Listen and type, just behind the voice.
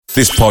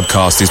This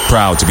podcast is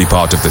proud to be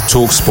part of the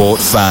TalkSport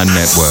Fan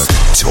Network.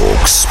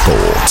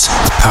 TalkSport.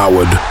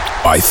 Powered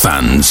by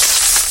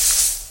fans.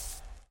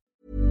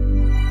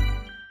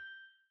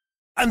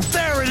 And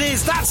there it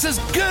is, that's as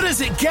good as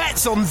it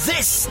gets on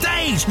this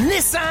stage.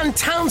 Nissan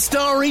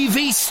Townstar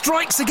EV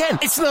strikes again.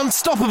 It's an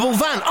unstoppable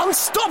van,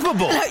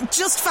 unstoppable.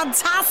 Just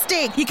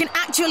fantastic. You can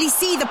actually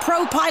see the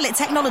ProPilot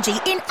technology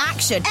in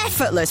action.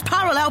 Effortless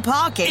parallel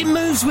parking. It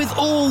moves with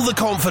all the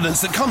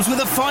confidence that comes with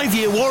a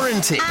 5-year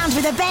warranty. And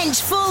with a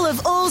bench full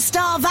of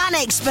all-star van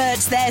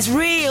experts, there's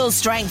real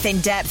strength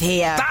in depth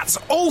here. That's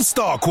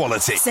all-star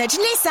quality. Search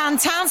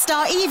Nissan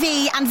Townstar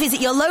EV and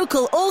visit your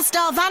local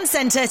all-star van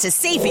centre to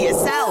see for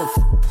yourself.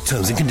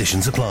 Terms and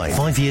conditions apply.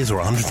 5 years or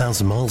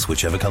 100,000 miles,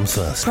 whichever comes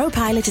first.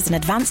 ProPilot is an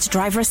advanced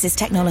driver assist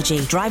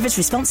technology. Driver's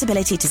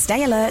responsibility to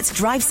stay alert,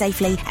 drive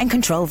safely and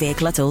control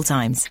vehicle at all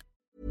times.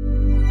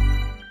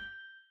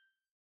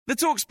 The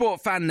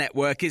TalkSport Fan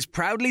Network is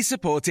proudly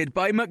supported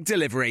by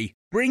McDelivery,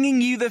 bringing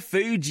you the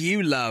food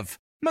you love.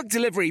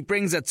 McDelivery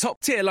brings a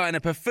top-tier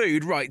lineup of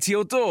food right to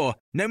your door.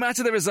 No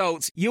matter the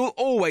result, you'll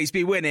always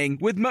be winning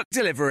with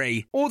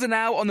McDelivery. Order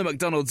now on the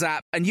McDonald's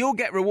app and you'll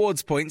get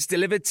rewards points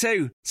delivered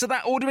too. So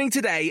that ordering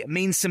today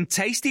means some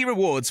tasty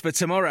rewards for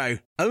tomorrow.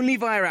 Only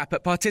via app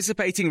at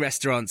participating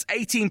restaurants.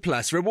 18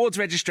 plus. Rewards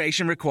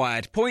registration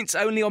required. Points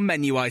only on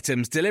menu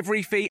items.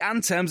 Delivery fee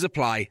and terms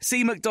apply.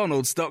 See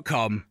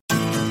mcdonalds.com.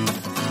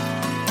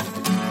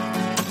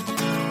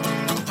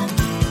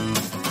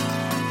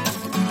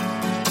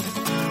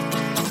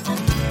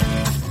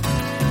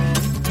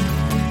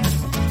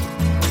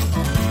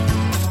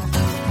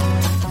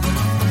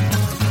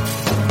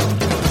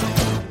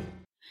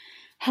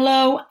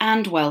 Hello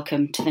and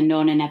welcome to the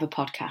No Nay Never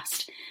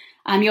podcast.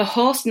 I'm your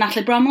host,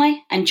 Natalie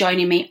Bromley, and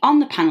joining me on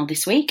the panel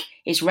this week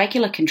is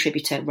regular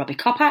contributor Robbie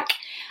Kopak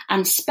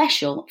and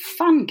special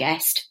fan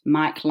guest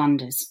Mike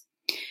Landers.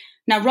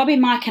 Now, Robbie,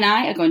 Mike and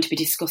I are going to be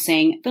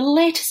discussing the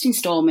latest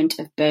instalment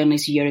of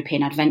Burnley's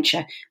European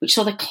adventure, which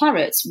saw the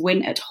Clarets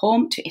win at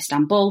home to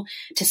Istanbul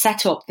to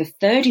set up the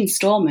third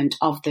instalment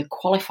of the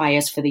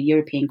qualifiers for the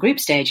European group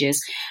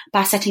stages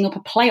by setting up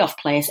a playoff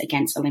place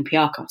against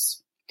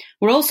Olympiacos.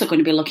 We're also going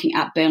to be looking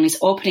at Burnley's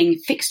opening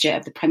fixture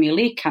of the Premier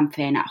League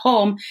campaign at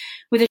home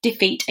with a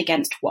defeat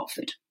against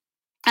Watford.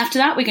 After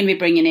that, we're going to be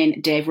bringing in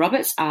Dave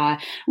Roberts, our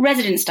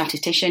resident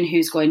statistician,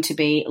 who's going to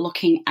be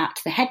looking at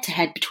the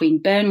head-to-head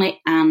between Burnley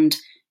and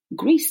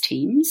Greece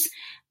teams.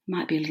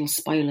 Might be a little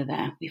spoiler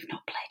there. We've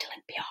not played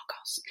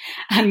Olympiacos.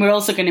 And we're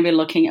also going to be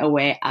looking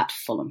away at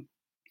Fulham.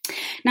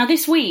 Now,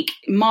 this week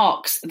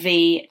marks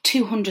the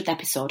 200th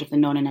episode of the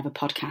No Nay Never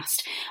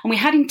podcast, and we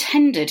had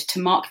intended to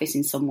mark this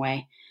in some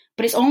way.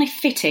 But it's only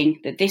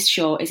fitting that this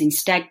show is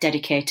instead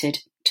dedicated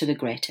to the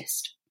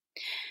greatest.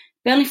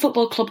 Burnley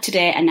Football Club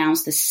today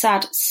announced the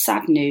sad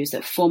news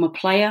that former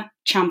player,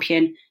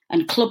 champion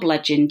and club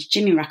legend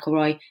Jimmy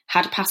McIlroy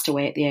had passed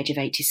away at the age of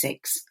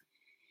 86.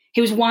 He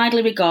was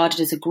widely regarded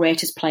as the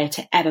greatest player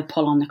to ever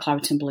pull on the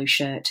claret and blue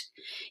shirt.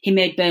 He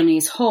made Burnley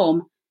his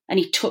home and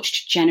he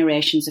touched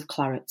generations of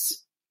Clarets.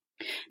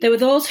 There were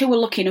those who were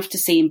lucky enough to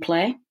see him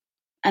play,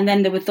 and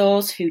then there were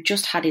those who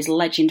just had his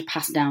legend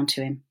passed down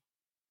to him.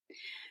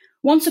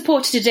 One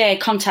supporter today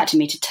contacted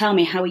me to tell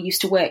me how he used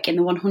to work in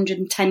the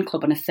 110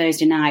 Club on a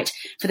Thursday night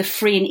for the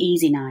free and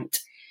easy night.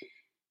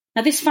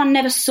 Now, this fan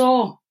never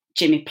saw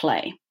Jimmy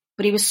play,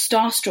 but he was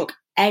starstruck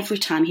every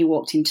time he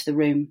walked into the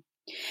room.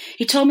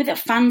 He told me that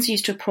fans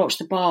used to approach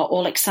the bar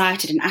all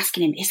excited and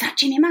asking him, "Is that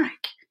Jimmy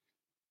Mack?"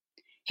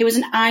 He was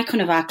an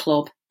icon of our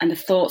club, and the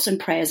thoughts and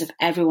prayers of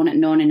everyone at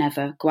No Nay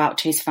Never go out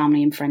to his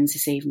family and friends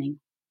this evening.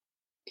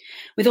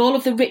 With all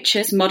of the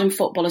riches modern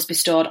football has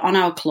bestowed on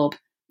our club,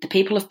 the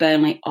people of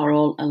Burnley are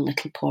all a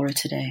little poorer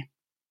today.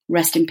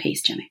 Rest in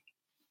peace, Jimmy.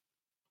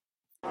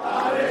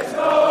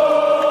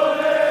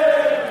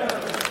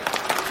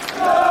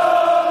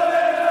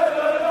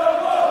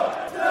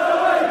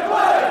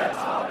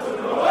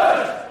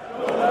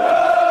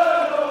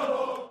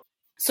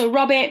 So,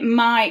 Robbie,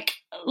 Mike,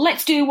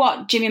 let's do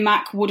what Jimmy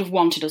Mack would have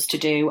wanted us to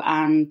do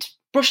and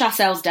brush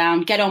ourselves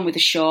down, get on with the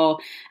show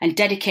and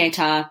dedicate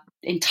our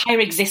entire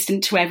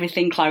existence to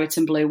everything claret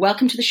and blue.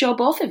 Welcome to the show,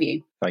 both of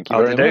you. Thank you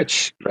very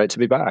much. Great to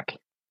be back.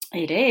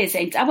 It is.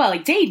 Well,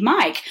 indeed,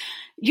 Mike,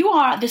 you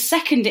are the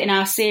second in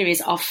our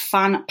series of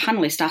fan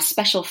panellists, our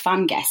special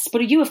fan guests.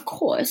 But you, of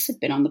course,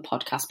 have been on the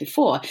podcast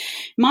before.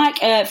 Mike,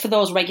 for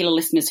those regular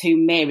listeners who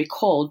may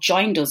recall,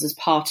 joined us as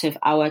part of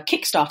our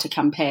Kickstarter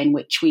campaign,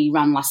 which we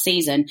ran last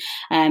season.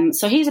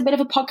 So he's a bit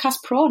of a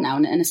podcast pro now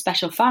and a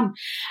special fan.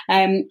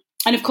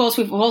 And of course,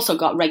 we've also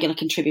got regular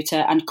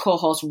contributor and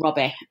co-host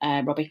Robbie,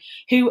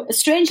 who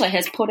strangely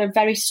has put a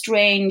very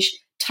strange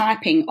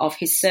typing of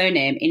his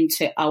surname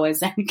into our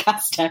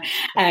Zencaster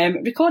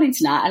recording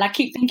tonight. And I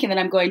keep thinking that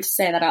I'm going to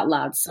say that out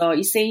loud. So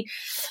you see,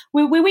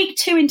 we're week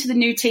 2 into the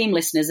new team,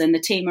 listeners, and the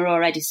team are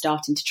already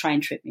starting to try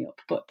and trip me up.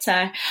 But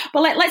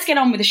let's get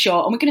on with the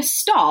show. And we're going to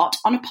start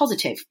on a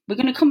positive. We're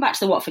going to come back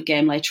to the Watford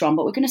game later on,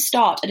 but we're going to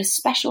start at a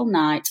special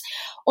night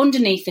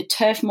underneath the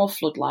Turf Moor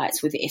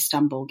floodlights with the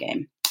Istanbul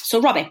game.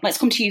 So, Robbie, let's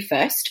come to you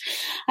first.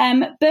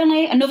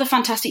 Burnley, another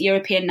fantastic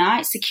European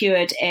night,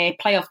 secured a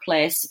playoff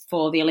place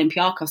for the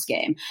Olympiacos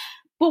game.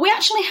 But we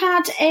actually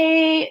had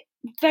a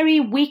very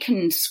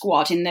weakened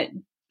squad in that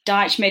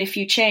Dyche made a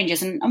few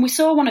changes. And we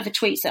saw one of the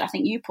tweets that I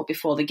think you put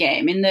before the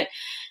game, in that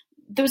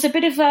there was a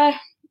bit of a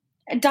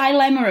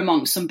dilemma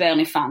amongst some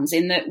Burnley fans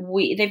in that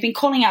they've been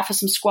calling out for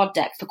some squad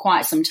depth for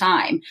quite some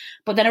time,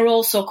 but then are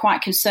also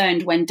quite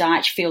concerned when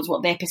Dyche fields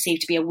what they perceive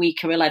to be a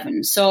weaker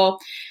 11. So,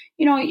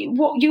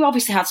 you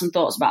obviously had some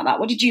thoughts about that.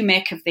 What did you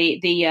make of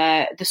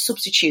the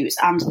substitutes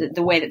and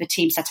the way that the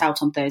team set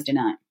out on Thursday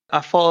night?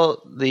 I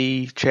thought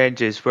the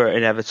changes were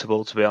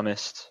inevitable, to be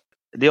honest.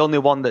 The only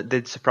one that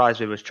did surprise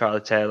me was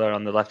Charlie Taylor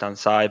on the left-hand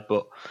side,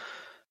 but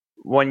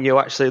when you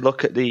actually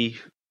look at the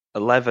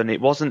 11, it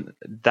wasn't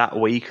that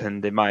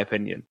weakened, in my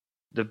opinion.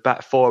 The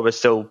back four was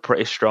still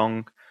pretty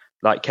strong.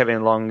 Like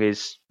Kevin Long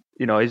is,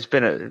 he's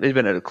been at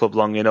the club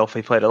long enough.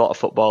 He played a lot of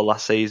football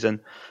last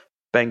season.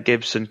 Ben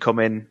Gibson come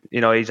in,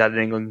 he's had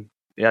an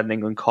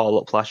England call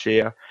up last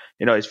year.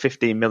 It's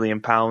 £15 million.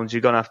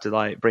 You're going to have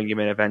to bring him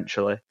in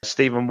eventually.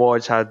 Stephen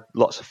Ward's had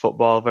lots of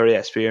football, very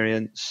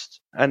experienced.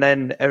 And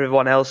then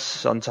everyone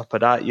else on top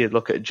of that, you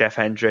look at Jeff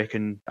Hendrick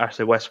and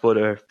Ashley Westwood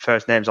are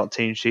first names on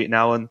team sheet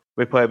now, and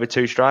we played with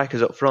two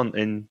strikers up front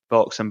in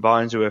Vokes and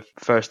Barnes who are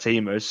first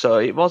teamers. So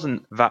it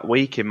wasn't that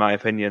weak, in my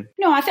opinion.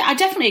 No, I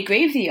definitely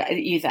agree with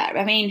you there.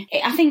 I mean,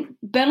 I think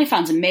Burnley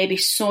fans are maybe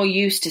so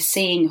used to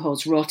seeing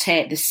us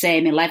rotate the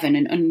same 11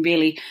 and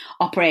really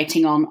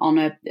operating on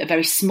a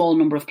very small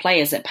number of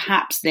players that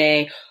perhaps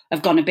they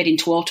have gone a bit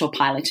into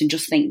autopilot and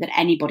just think that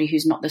anybody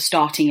who's not the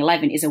starting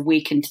 11 is a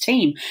weakened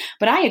team.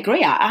 But I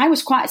agree. I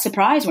was quite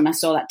surprised when I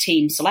saw that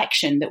team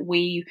selection that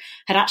we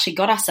had actually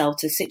got ourselves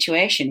to a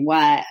situation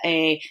where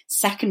a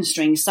second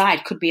string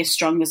side could be as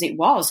strong as it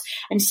was.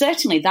 And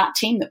certainly that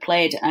team that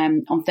played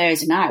on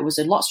Thursday night was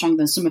a lot stronger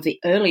than some of the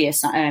earlier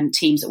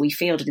teams that we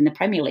fielded in the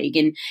Premier League,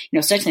 and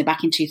certainly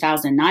back in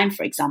 2009,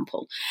 for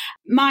example.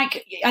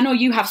 Mike, I know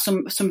you have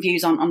some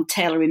views on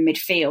Taylor in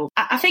midfield.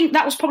 I think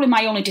that was probably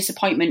my only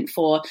disappointment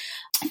for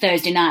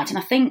Thursday night, and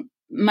I think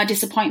my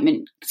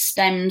disappointment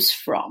stems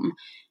from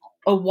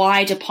a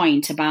wider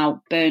point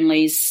about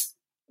Burnley's,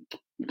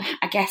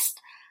 I guess,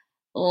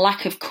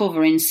 lack of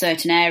cover in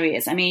certain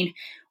areas. I mean,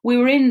 we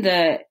were in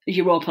the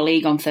Europa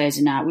League on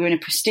Thursday night. We were in a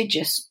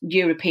prestigious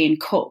European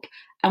Cup,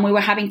 and we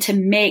were having to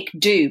make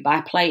do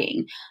by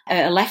playing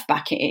a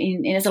left-back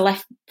as a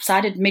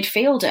left-sided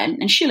midfielder,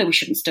 and surely we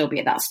shouldn't still be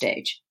at that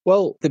stage.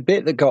 Well, the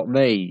bit that got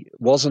me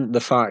wasn't the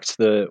fact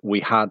that we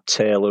had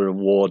Taylor and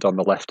Ward on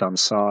the left-hand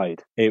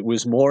side. It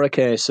was more a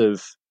case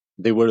of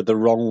they were the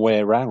wrong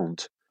way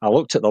round. I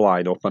looked at the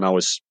lineup and I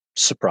was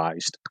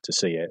surprised to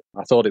see it.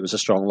 I thought it was a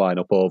strong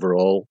lineup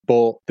overall,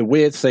 but the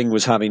weird thing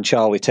was having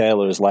Charlie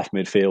Taylor as left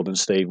midfield and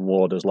Stephen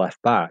Ward as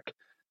left back.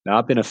 Now,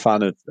 I've been a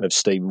fan of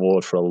Stephen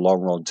Ward for a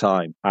long, long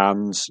time.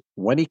 And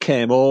when he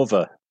came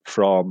over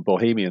from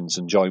Bohemians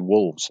and joined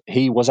Wolves,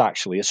 he was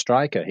actually a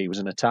striker. He was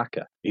an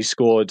attacker. He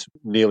scored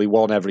nearly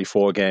one every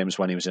 4 games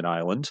when he was in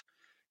Ireland.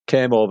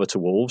 Came over to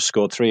Wolves,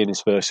 scored 3 in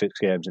his first 6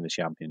 games in the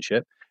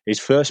Championship.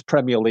 His first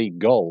Premier League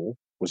goal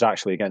was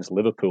actually against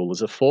Liverpool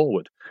as a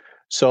forward.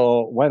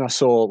 So when I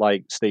saw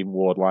Stephen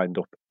Ward lined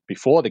up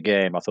before the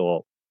game, I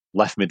thought,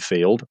 left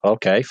midfield,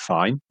 okay,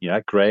 fine. Yeah,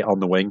 great on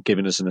the wing,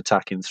 giving us an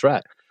attacking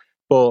threat.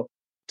 But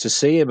to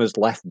see him as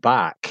left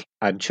back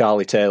and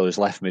Charlie Taylor as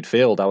left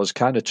midfield, I was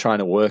kind of trying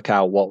to work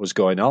out what was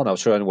going on. I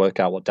was trying to work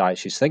out what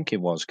Dyche's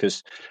thinking was,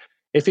 because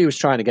if he was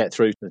trying to get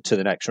through to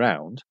the next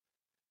round,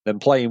 then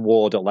playing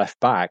Ward at left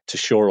back to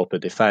shore up a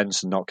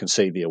defence and not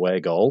concede the away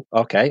goal,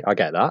 okay, I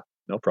get that,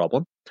 no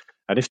problem.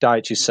 And if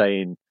Dyche is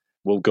saying,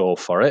 we'll go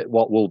for it,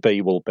 what will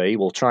be,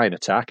 we'll try and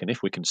attack, and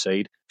if we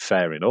concede,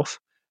 fair enough,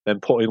 then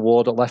putting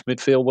Ward at left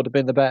midfield would have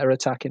been the better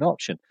attacking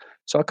option.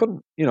 So I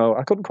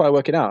couldn't quite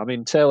work it out. I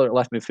mean, Taylor at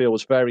left midfield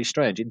was very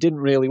strange. It didn't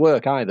really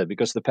work either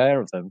because the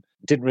pair of them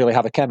didn't really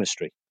have a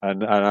chemistry.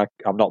 And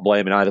I'm not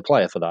blaming either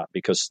player for that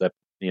because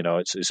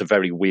it's a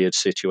very weird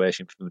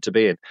situation for them to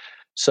be in.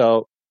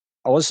 So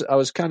I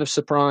was kind of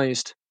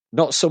surprised,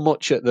 not so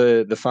much at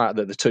the fact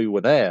that the two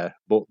were there,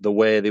 but the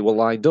way they were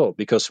lined up,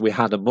 because we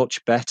had a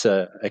much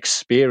better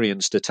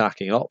experienced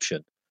attacking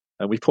option.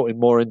 And we put in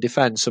more in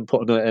defence and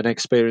put an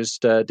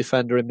experienced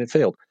defender in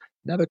midfield.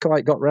 Never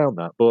quite got round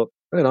that, but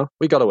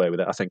we got away with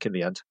it, I think, in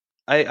the end.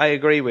 I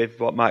agree with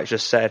what Mike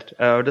just said.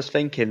 I was just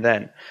thinking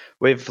then,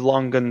 with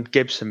Long and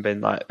Gibson being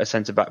like a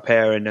centre-back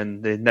pairing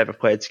and they've never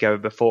played together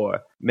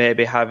before,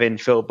 maybe having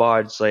Phil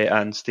Bardsley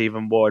and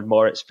Stephen Ward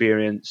more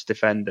experienced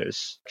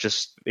defenders,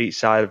 just each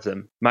side of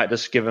them, might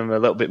just give them a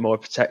little bit more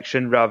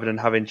protection rather than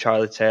having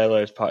Charlie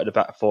Taylor as part of the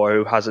back four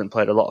who hasn't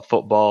played a lot of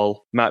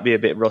football, might be a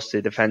bit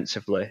rusty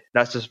defensively.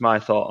 That's just my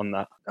thought on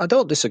that. I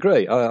don't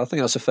disagree. I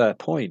think that's a fair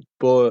point.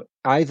 But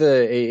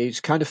it's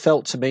kind of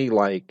felt to me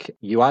like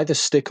you either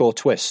stick or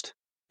twist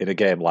in a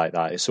game like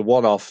that. It's a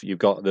one-off, you've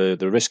got the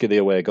risk of the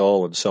away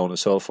goal and so on and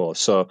so forth.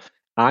 So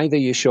either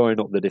you're showing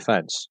up the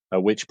defence,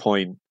 at which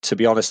point, to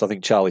be honest, I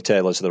think Charlie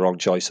Taylor's the wrong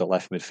choice at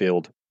left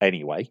midfield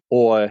anyway,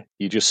 or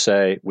you just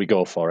say, we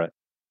go for it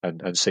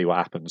and see what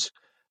happens.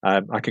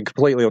 I can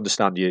completely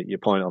understand your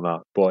point on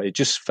that, but it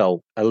just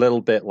felt a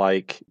little bit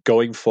like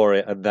going for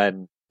it and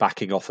then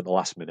backing off at the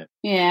last minute.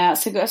 Yeah,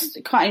 that's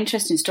quite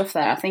interesting stuff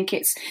there. I think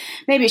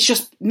maybe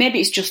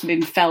it's just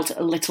been felt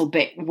a little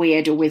bit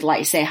weirder with, like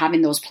you say,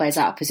 having those players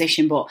out of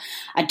position. But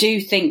I do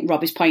think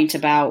Robbie's point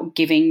about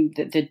giving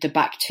the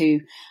back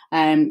to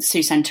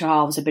two centre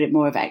halves a bit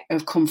more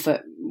of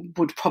comfort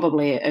would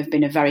probably have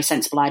been a very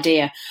sensible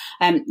idea.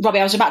 Robbie,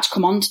 I was about to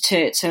come on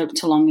to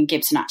Long and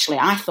Gibson, actually.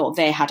 I thought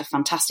they had a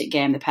fantastic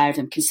game, the pair of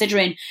them,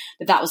 considering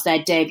that was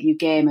their debut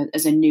game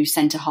as a new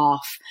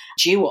centre-half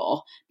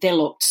duo. They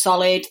looked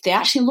solid. They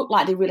actually looked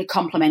like they really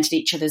complemented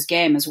each other's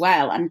game as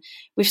well. And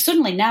we've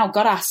suddenly now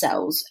got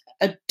ourselves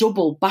a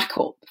double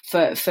backup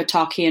for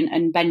Tarky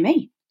and Ben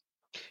Mee.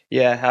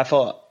 Yeah, I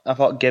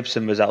thought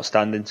Gibson was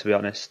outstanding, to be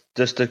honest.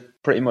 Just to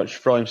pretty much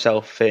throw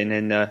himself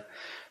in a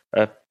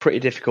pretty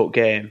difficult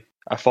game.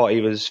 I thought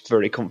he was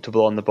very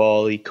comfortable on the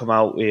ball. He come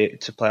out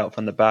to play out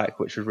from the back,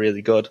 which was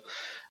really good.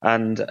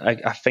 And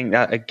I think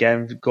that,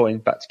 again, going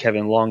back to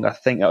Kevin Long, I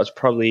think that was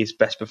probably his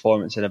best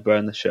performance in a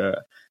Burnley shirt.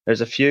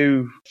 There's a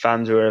few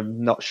fans who are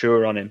not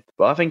sure on him,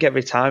 but I think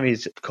every time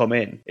he's come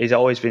in, he's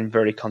always been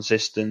very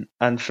consistent.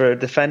 And for a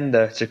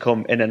defender to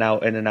come in and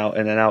out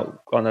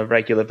on a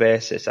regular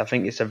basis, I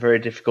think it's a very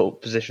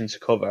difficult position to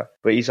cover.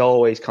 But he's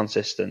always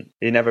consistent.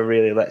 He never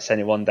really lets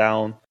anyone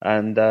down.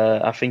 And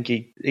I think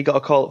he got a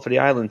call up for the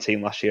Ireland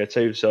team last year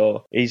too,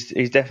 so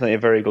he's definitely a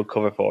very good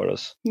cover for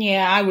us.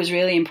 Yeah, I was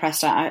really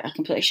impressed. I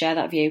completely share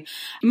that view.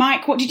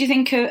 Mike, what did you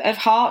think of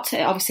Hart?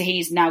 Obviously,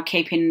 he's now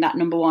keeping that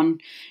number one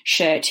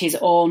shirt his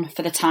own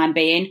for the time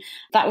being.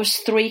 That was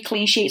 3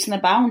 clean sheets in the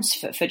bounce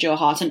for Joe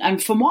Hart.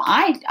 And from what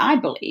I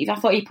believe, I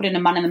thought he put in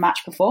a man in the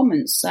match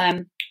performance.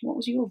 What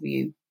was your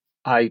view?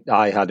 I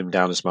had him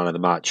down as man of the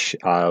match.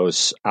 I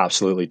was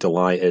absolutely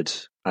delighted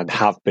and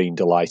have been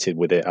delighted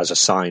with it as a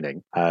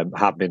signing,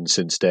 have been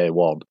since day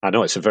one. I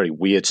know it's a very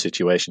weird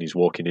situation he's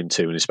walking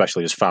into, and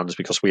especially as fans,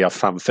 because we have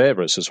fan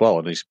favourites as well,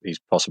 and he's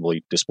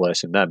possibly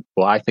displacing them.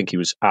 But I think he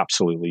was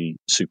absolutely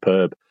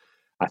superb.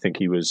 I think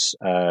he was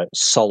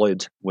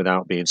solid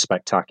without being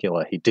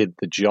spectacular. He did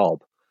the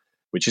job,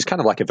 which is kind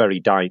of like a very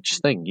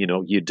Dyche thing. You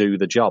know, you do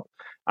the job.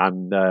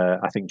 And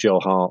I think Joe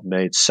Hart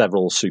made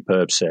several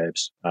superb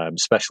saves,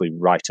 especially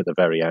right at the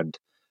very end.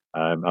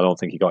 I don't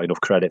think he got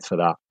enough credit for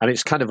that. And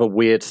it's kind of a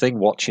weird thing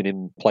watching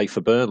him play for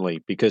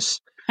Burnley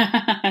because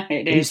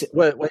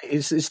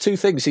it's 2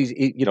 things.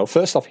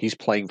 First off, he's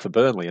playing for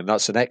Burnley, and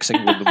that's an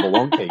ex-England number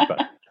 1 keeper.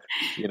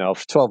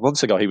 12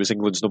 months ago, he was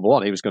England's number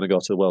 1. He was going to go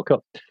to the World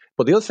Cup.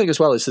 But the other thing as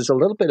well is there's a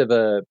little bit of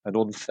an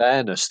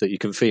unfairness that you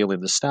can feel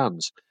in the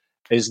stands,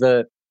 is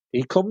that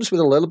he comes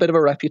with a little bit of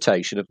a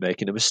reputation of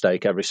making a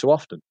mistake every so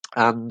often.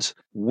 And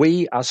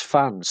we as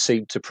fans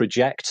seem to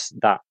project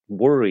that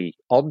worry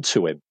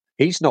onto him.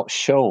 He's not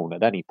shown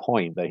at any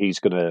point that he's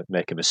going to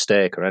make a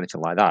mistake or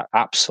anything like that.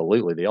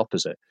 Absolutely the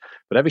opposite.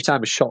 But every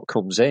time a shot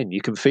comes in,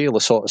 you can feel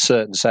a sort of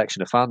certain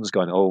section of fans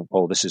going,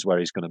 oh, this is where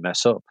he's going to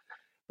mess up.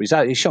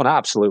 But he's shown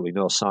absolutely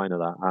no sign of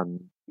that.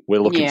 And we're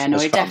looking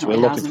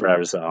for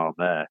errors that aren't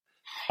there.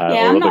 Or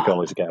other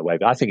goalies to get away.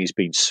 But I think he's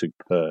been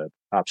superb.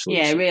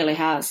 Absolutely. Yeah, he really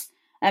has.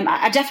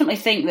 I definitely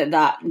think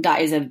that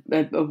is a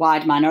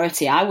wide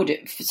minority. I would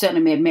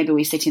certainly, maybe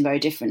we sit in very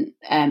different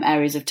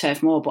areas of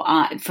Turf Moor, but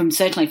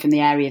certainly from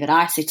the area that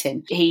I sit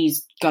in,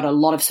 he's got a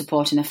lot of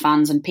support in the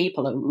fans, and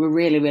people are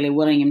really, really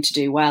willing him to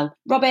do well.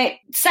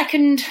 Robbie,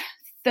 second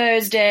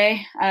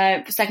Thursday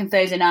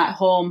night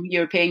home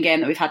European game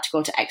that we've had to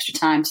go to extra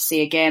time to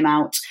see a game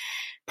out.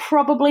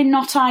 Probably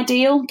not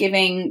ideal,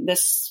 given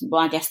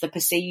the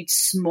perceived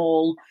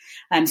small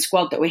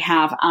squad that we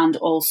have, and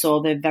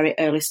also the very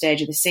early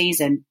stage of the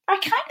season. I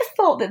kind of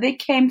thought that they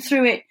came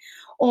through it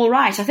all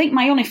right. I think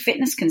my only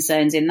fitness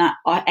concerns in that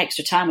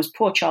extra time was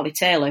poor Charlie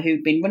Taylor,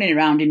 who'd been running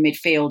around in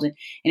midfield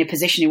in a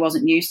position he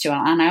wasn't used to,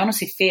 and I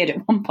honestly feared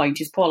at one point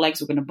his poor legs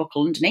were going to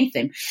buckle underneath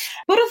him.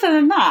 But other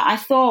than that, I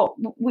thought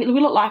we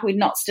looked like we'd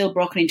not still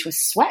broken into a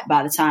sweat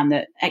by the time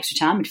that extra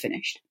time had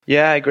finished.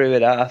 Yeah, I agree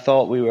with that. I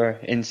thought we were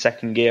in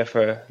second gear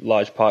for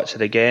large parts of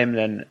the game,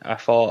 and I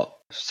thought,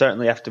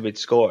 certainly after we'd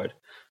scored,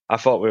 I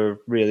thought we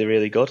were really,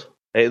 really good.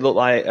 It looked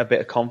like a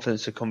bit of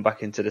confidence had come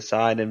back into the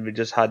side, and we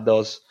just had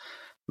those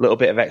little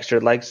bit of extra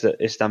legs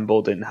that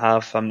Istanbul didn't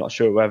have. I'm not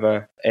sure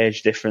whether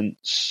age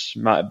difference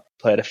might have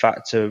played a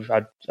factor.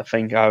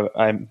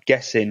 I'm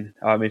guessing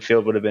our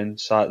midfield would have been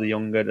slightly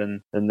younger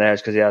than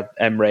theirs, because he had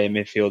Emre in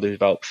midfield who's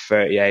about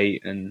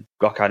 38 and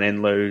Gökhan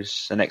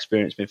Inlu's an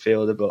experienced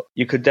midfielder. But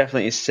you could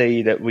definitely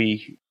see that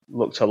we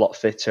looked a lot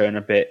fitter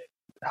and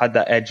had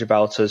that edge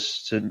about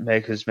us to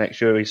make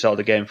sure we saw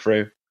the game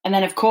through. And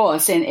then, of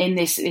course, in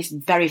this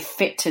very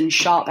fit and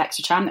sharp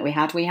extra time that we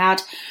had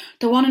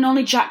the one and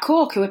only Jack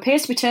Cork, who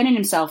appears to be turning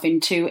himself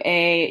into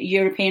a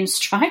European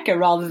striker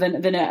rather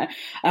than a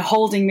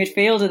holding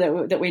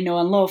midfielder that we know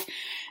and love.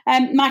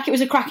 Mike, it was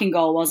a cracking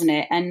goal, wasn't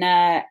it? And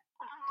I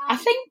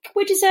think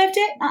we deserved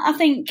it. I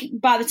think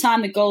by the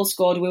time the goal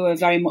scored, we were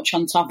very much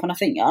on top. And I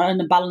think on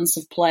the balance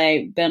of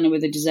play, Burnley were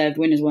the deserved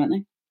winners, weren't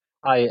they?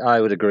 I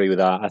would agree with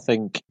that. I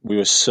think we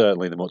were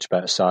certainly the much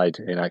better side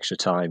in extra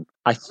time.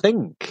 I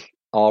think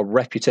our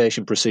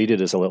reputation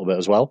preceded us a little bit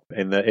as well.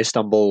 In the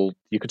Istanbul,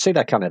 you could see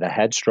that kind of the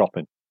heads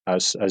dropping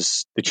as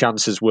the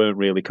chances weren't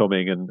really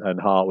coming,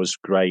 and Hart was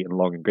great and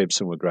Long and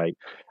Gibson were great.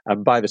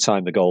 And by the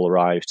time the goal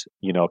arrived,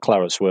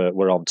 Clarets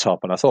were on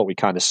top, and I thought we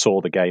kind of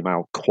saw the game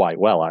out quite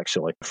well,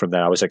 actually. From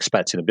there, I was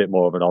expecting a bit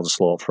more of an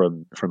onslaught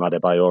from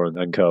Adebayor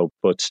and co,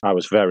 but I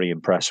was very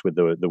impressed with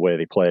the way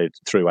they played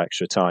through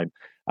extra time.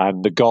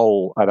 And the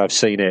goal, and I've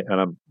seen it, and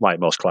I'm like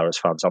most Clarets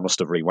fans, I must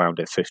have rewound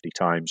it 50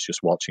 times just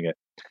watching it.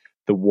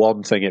 The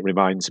one thing it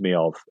reminds me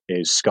of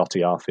is Scotty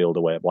Arfield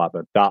away at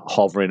Blackburn. That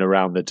hovering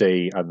around the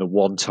D and the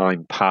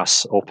one-time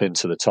pass up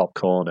into the top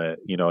corner.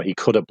 He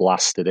could have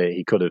blasted it.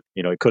 He could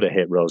have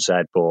hit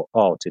Rosette, but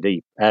did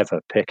he ever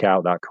pick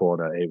out that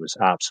corner? It was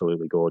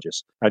absolutely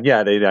gorgeous. And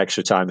yeah, the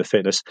extra time, the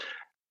fitness.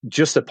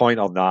 Just a point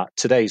on that.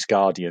 Today's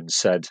Guardian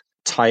said,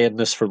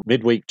 tiredness from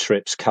midweek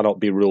trips cannot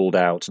be ruled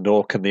out,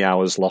 nor can the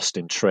hours lost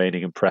in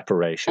training and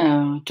preparation.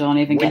 Oh, don't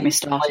even get me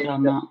started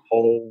on that.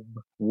 Home.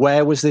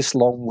 Where was this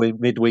long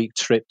midweek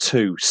trip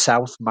to?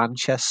 South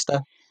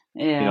Manchester?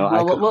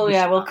 Yeah,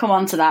 we'll come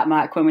on to that,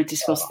 Mike, when we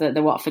discuss the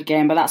Watford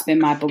game, but that's been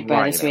my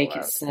bugbear this week.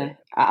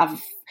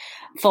 I've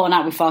fallen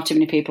out with far too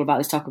many people about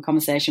this type of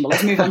conversation, but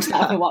let's move on to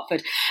that for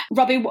Watford.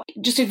 Robbie,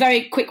 just a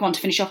very quick one to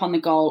finish off on the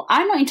goal.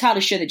 I'm not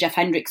entirely sure that Jeff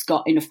Hendricks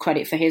got enough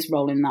credit for his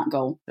role in that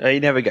goal. He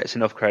never gets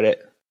enough credit.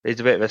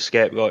 He's a bit of a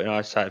scapegoat on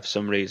our side for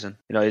some reason.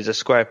 He's a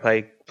square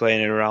peg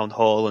playing in a round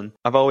hole, and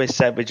I've always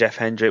said with Jeff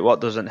Hendrick,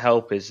 what doesn't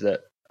help is that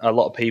a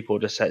lot of people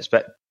just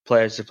expect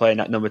players to play in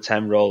that number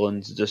 10 role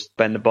and just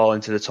bend the ball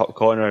into the top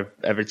corner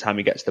every time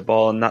he gets the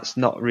ball, and that's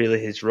not really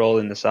his role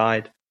in the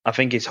side. I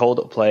think his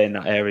hold-up play in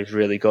that area is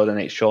really good, and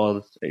it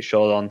showed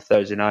on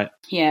Thursday night.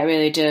 Yeah, it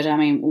really did. I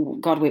mean,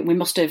 God, we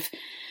must have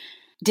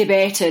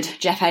debated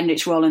Jeff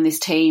Hendrick's role in this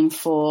team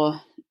for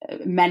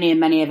many and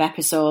many of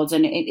episodes,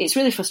 and it's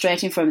really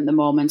frustrating for him at the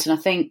moment. And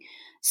I think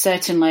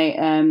certainly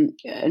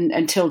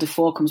until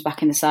Defoe comes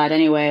back in the side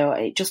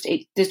anyway,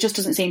 there just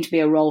doesn't seem to be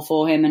a role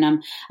for him,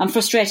 and I'm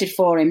frustrated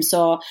for him.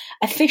 So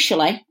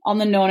officially on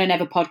the No Nay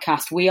Never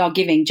podcast, we are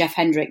giving Jeff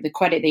Hendrick the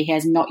credit that he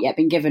has not yet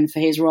been given for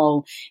his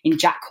role in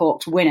Jack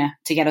Cork's winner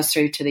to get us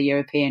through to the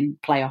European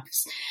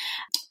playoffs.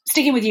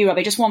 Sticking with you,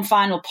 Robbie, just one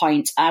final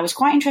point. I was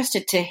quite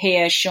interested to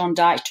hear Sean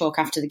Dyche talk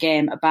after the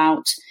game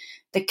about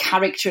the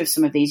character of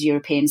some of these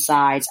European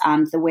sides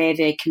and the way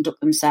they conduct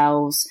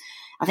themselves.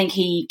 I think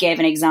he gave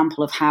an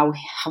example of how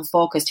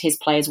focused his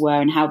players were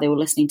and how they were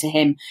listening to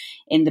him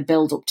in the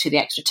build-up to the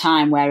extra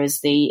time, whereas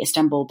the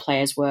Istanbul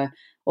players were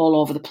all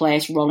over the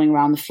place, rolling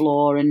around the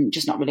floor and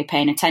just not really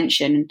paying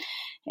attention.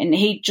 And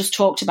he just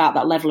talked about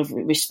that level of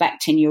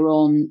respect in your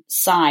own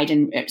side,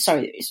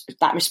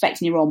 that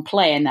respect in your own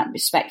play and that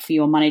respect for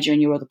your manager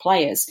and your other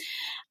players.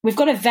 We've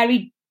got a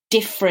very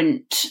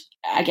different,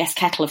 I guess,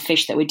 kettle of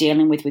fish that we're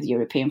dealing with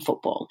European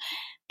football.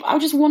 I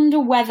just wonder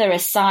whether a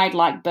side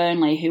like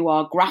Burnley, who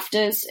are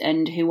grafters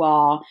and who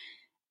are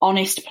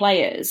honest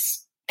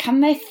players,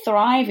 can they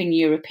thrive in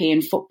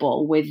European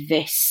football with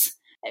this,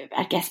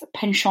 I guess,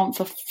 penchant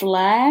for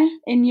flair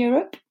in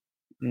Europe?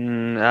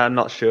 I'm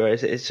not sure.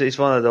 It's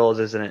one of those,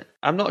 isn't it?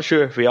 I'm not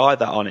sure if we are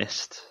that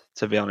honest,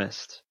 to be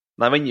honest.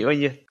 Like when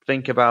you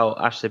think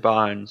about Ashley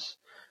Barnes,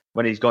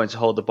 when he's going to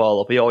hold the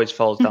ball up, he always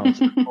falls down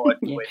to the floor.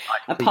 Yeah.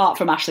 Apart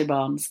from Ashley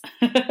Barnes.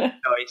 No,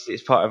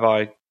 it's part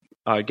of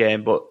our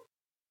game, but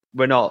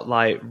we're not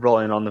like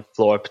rolling on the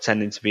floor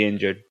pretending to be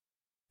injured.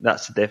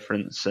 That's the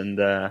difference, and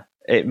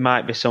it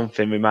might be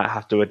something we might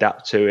have to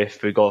adapt to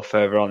if we go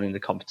further on in the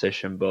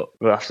competition, but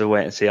we'll have to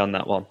wait and see on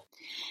that one.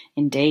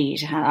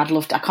 Indeed. I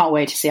can't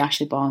wait to see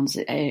Ashley Barnes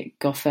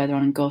go further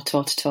on and go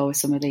toe-to-toe with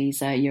some of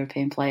these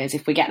European players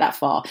if we get that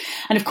far.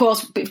 And of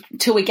course,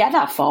 till we get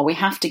that far, we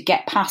have to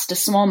get past a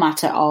small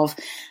matter of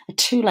a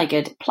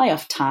two-legged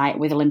playoff tie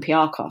with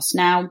Olympiacos.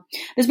 Now,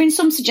 there's been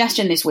some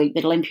suggestion this week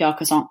that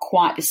Olympiacos aren't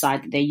quite the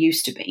side that they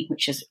used to be,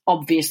 which has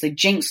obviously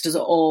jinxed us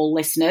all,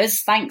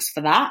 listeners. Thanks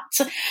for that.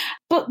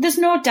 But there's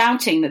no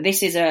doubting that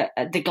this is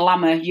the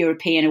glamour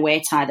European away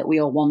tie that we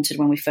all wanted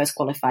when we first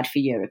qualified for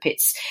Europe.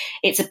 It's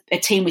a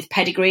team with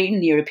pedigree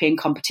in the European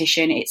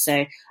competition. It's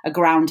a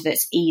ground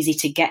that's easy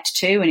to get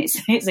to, and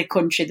it's a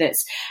country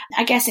that's,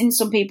 I guess, in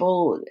some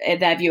people,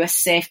 their view, a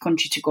safe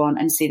country to go on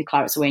and see the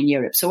Clarets away in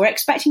Europe. So we're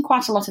expecting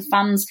quite a lot of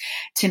fans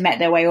to make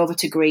their way over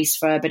to Greece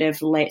for a bit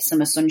of late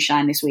summer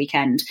sunshine this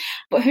weekend.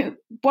 But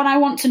what I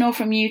want to know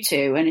from you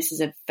two, and this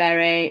is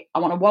I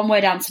want a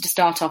one-word answer to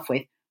start off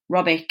with.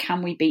 Robbie,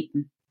 can we beat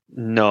them?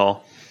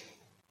 No.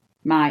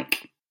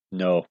 Mike?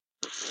 No.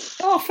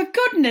 Oh, for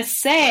goodness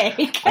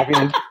sake. I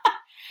mean,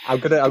 I'm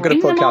gonna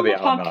put a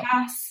caveat on that.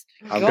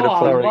 I'm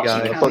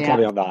gonna put a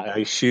caveat on that. I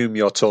assume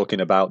you're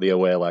talking about the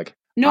away leg.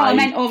 No, I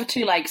meant over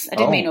two legs. I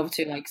didn't mean over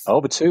two legs.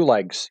 Over two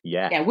legs,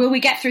 yeah. Yeah, will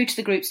we get through to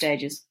the group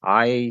stages?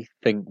 I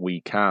think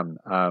we can,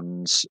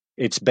 and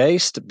it's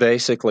based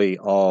basically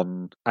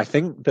on, I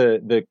think,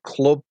 the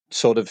club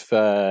sort of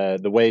the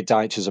way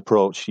Dyche has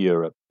approached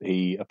Europe.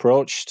 He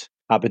approached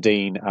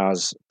Aberdeen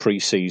as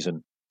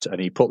pre-season,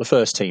 and he put the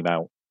first team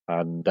out,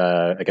 and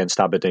against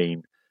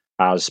Aberdeen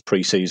as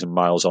pre-season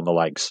miles on the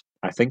legs.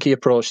 I think he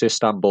approached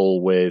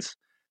Istanbul with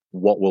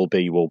what will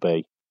be,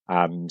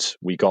 and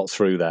we got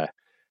through there.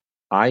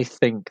 I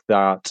think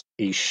that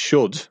he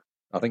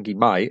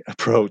might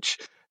approach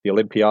the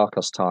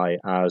Olympiacos tie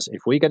as,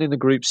 if we get in the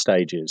group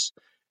stages,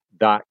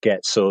 that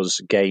gets us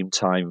game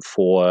time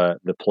for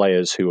the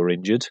players who are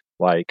injured,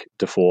 like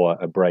Defoe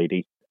and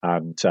Brady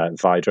and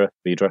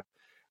Vidra.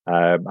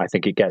 I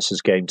think it gets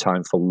us game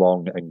time for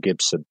Long and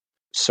Gibson.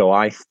 So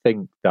I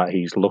think that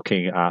he's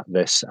looking at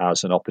this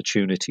as an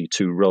opportunity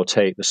to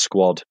rotate the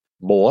squad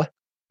more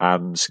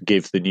and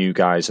give the new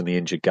guys and the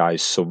injured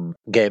guys some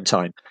game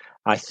time.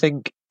 I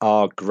think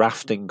our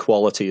grafting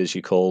quality, as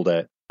you called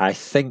it, I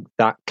think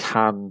that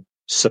can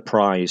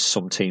surprise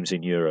some teams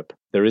in Europe.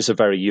 There is a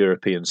very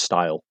European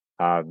style,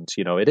 and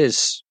it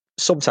is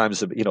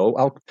sometimes,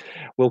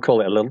 we'll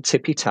call it a little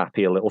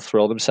tippy-tappy, a little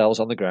throw themselves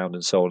on the ground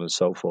and so on and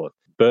so forth.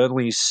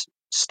 Burnley's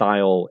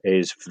style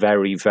is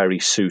very, very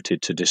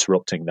suited to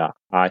disrupting that.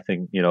 I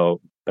think,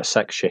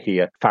 Basek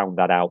Shahir found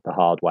that out the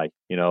hard way.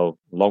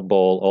 Long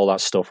ball, all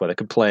that stuff where they're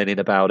complaining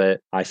about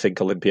it. I think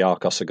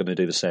Olympiacos are going to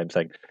do the same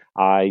thing.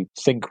 I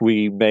think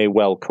we may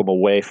well come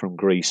away from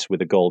Greece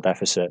with a goal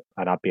deficit,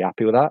 and I'd be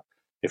happy with that.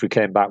 If we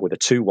came back with a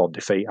 2-1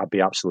 defeat, I'd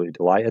be absolutely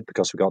delighted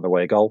because we got an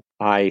away goal.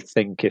 I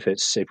think if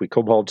we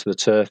come home to the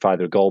turf,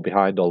 either a goal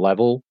behind or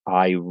level,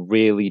 I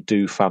really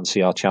do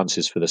fancy our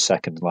chances for the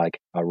second leg.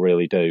 I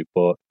really do.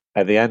 But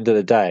at the end of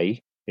the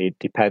day, it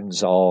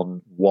depends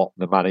on what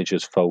the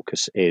manager's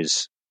focus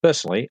is.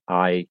 Personally,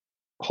 I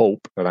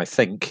hope and I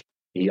think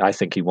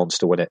he wants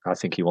to win it. I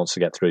think he wants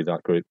to get through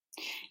that group.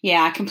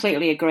 Yeah, I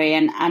completely agree.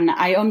 And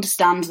I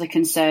understand the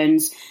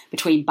concerns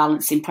between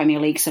balancing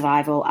Premier League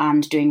survival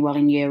and doing well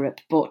in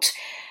Europe. But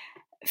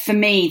for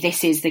me,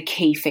 this is the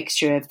key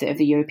fixture of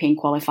the European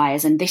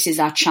qualifiers. And this is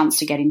our chance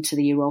to get into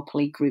the Europa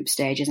League group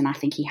stages. And I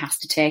think he has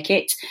to take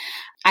it.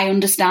 I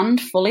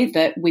understand fully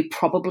that we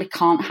probably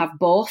can't have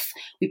both.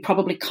 We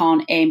probably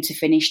can't aim to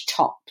finish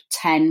top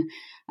 10,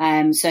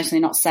 certainly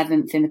not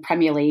 7th in the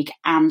Premier League,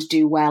 and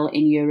do well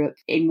in Europe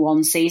in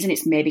one season.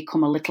 It's maybe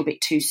come a little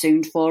bit too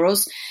soon for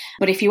us.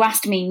 But if you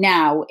asked me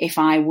now if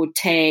I would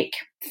take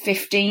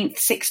 15th,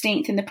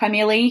 16th in the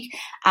Premier League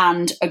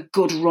and a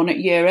good run at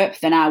Europe,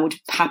 then I would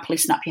happily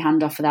snap your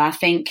hand off for that. I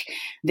think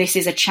this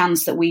is a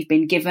chance that we've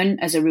been given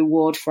as a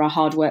reward for our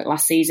hard work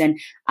last season.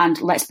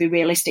 And let's be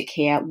realistic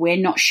here. We're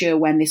not sure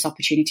when this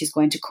opportunity is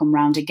going to come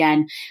round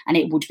again. And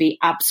it would be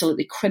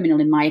absolutely criminal,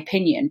 in my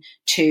opinion,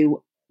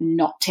 to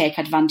not take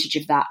advantage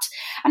of that.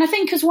 And I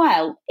think as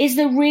well, is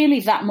there really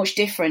that much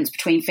difference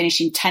between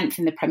finishing 10th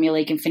in the Premier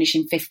League and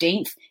finishing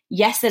 15th?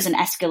 Yes, there's an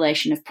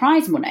escalation of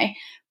prize money,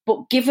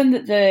 but given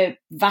that the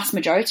vast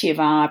majority of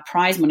our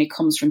prize money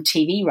comes from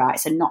TV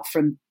rights and not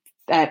from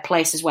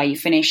places where you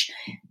finish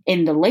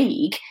in the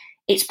league,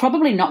 it's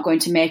probably not going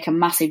to make a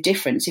massive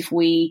difference if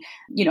we,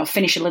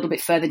 finish a little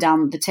bit further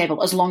down the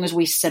table, as long as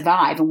we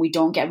survive and we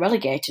don't get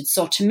relegated.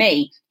 So to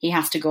me, he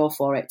has to go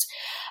for it.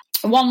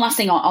 One last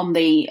thing on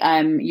the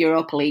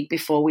Europa League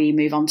before we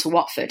move on to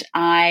Watford.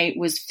 I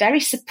was very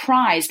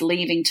surprised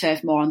leaving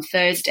Turf Moor on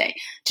Thursday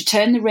to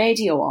turn the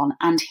radio on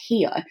and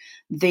hear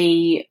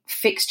the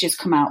fixtures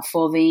come out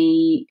for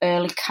the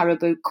early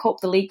Carabao Cup,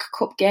 the League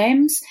Cup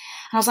games.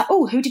 And I was like,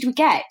 oh, who did we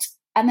get?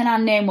 And then our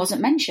name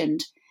wasn't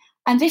mentioned.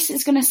 And this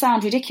is going to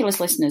sound ridiculous,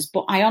 listeners,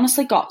 but I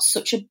honestly got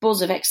such a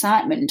buzz of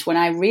excitement when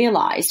I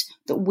realised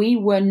that we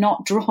were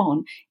not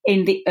drawn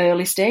in the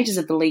early stages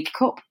of the League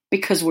Cup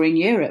because we're in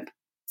Europe.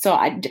 So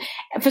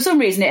for some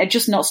reason, it had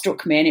just not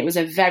struck me, and it was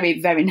a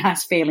very, very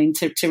nice feeling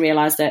to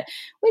realise that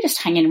we're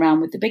just hanging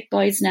around with the big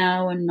boys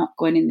now and not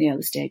going in the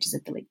early stages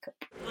of the League Cup.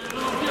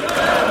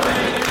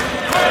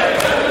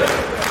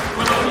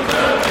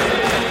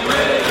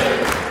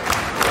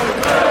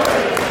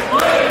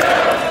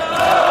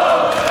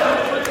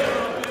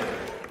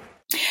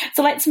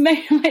 So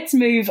let's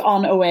move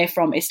on away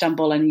from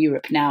Istanbul and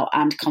Europe now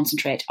and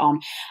concentrate on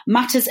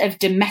matters of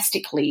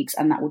domestic leagues,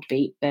 and that would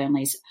be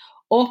Burnley's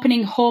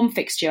opening home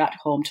fixture at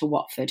home to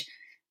Watford,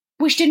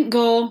 which didn't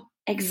go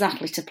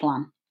exactly to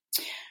plan.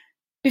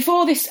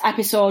 Before this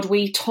episode,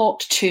 we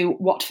talked to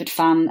Watford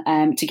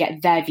fan to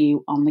get their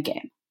view on the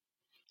game.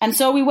 And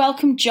so we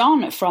welcome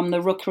John from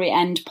the Rookery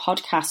End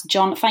podcast.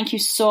 John, thank you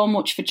so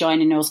much for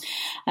joining us.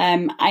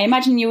 I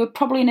imagine you were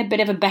probably in a bit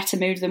of a better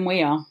mood than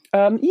we are.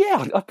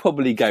 Yeah, I'd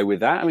probably go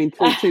with that. I mean,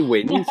 two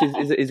wins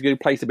is a good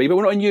place to be, but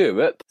we're not in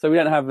Europe, so we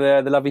don't have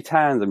the lovely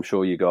tans I'm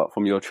sure you got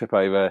from your trip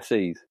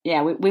overseas.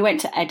 Yeah, we went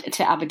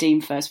to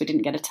Aberdeen first. We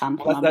didn't get a tan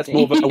from That's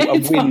more of a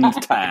wind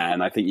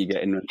tan, I think you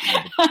get in.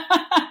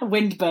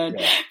 Windburn,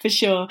 yeah. For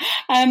sure.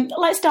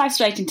 Let's dive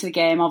straight into the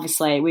game.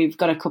 Obviously, we've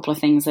got a couple of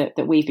things that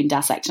we've been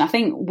dissecting. I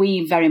think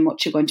we very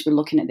much are going to be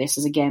looking at this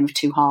as a game of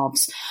two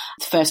halves.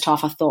 The first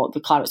half, I thought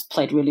the Clarets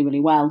played really, really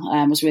well.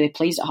 Was really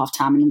pleased at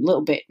half-time and a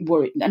little bit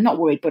worried, not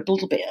worried, but a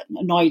little bit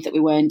annoyed that we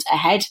weren't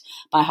ahead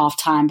by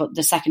half-time, but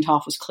the second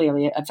half was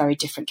clearly a very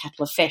different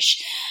kettle of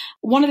fish.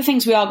 One of the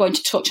things we are going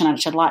to touch on,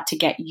 which I'd like to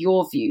get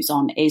your views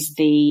on, is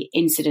the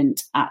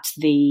incident at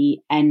the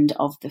end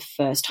of the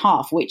first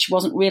half, which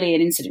wasn't really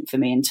an incident for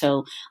me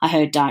until I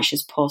heard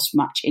Dyche's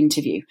post-match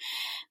interview.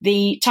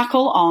 The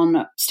tackle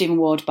on Stephen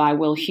Ward by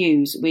Will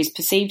Hughes was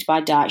perceived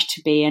by Dyche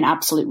to be an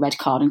absolute red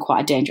card and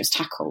quite a dangerous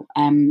tackle.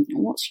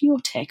 What's your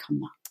take on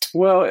that?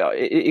 Well,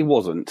 it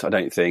wasn't, I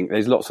don't think.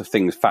 There's lots of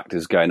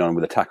factors going on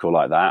with a tackle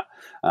like that.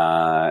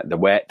 The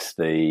wet,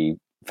 the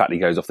fact he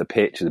goes off the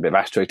pitch, there's a bit of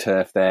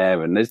AstroTurf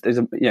there, and there's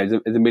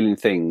a million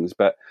things.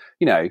 But,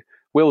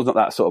 Will's not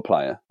that sort of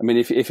player. I mean,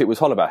 if it was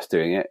Holebas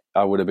doing it,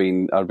 I would have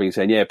been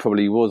saying, yeah,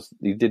 probably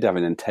he did have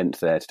an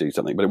intent there to do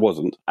something, but it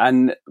wasn't.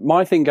 And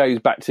my thing goes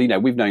back to,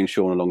 we've known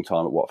Sean a long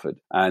time at Watford,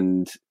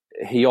 and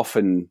he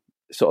often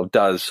sort of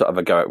does sort of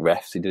a go at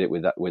refs. He did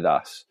it with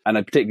us, and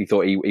I particularly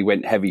thought he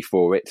went heavy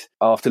for it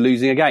after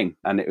losing a game.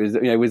 And it was,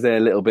 was there a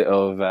little bit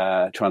of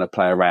trying to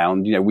play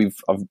around?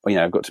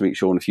 I've got to meet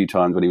Sean a few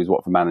times when he was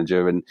Watford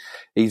manager, and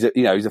he's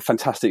a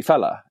fantastic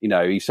fella.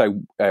 He's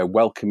so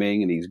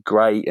welcoming, and he's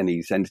great, and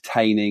he's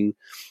entertaining.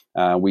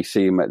 We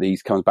see him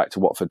comes back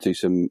to Watford to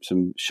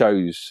some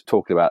shows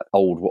talking about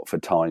old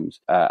Watford times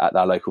at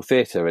our local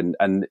theatre,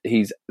 and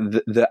he's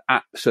the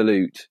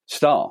absolute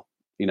star.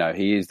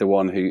 He is the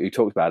one who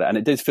talks about it. And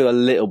it does feel a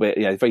little bit,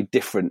 it's very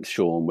different,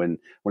 Sean, when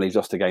he's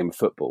lost a game of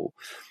football.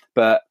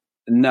 But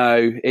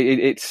no,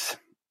 it's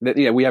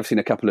we have seen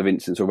a couple of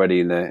incidents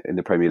already in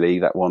the Premier League.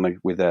 That one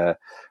with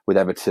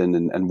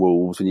Everton and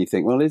Wolves, and you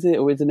think, well, is it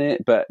or isn't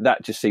it? But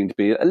that just seemed to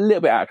be a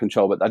little bit out of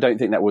control. But I don't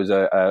think that was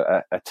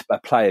a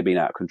player being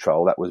out of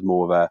control. That was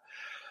more of a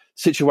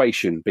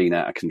situation being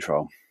out of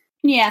control.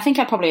 Yeah, I think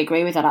I probably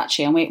agree with that,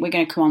 actually, and we're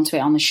going to come on to it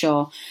on the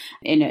show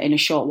in a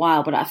short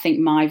while, but I think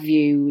my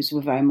views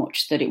were very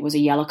much that it was a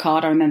yellow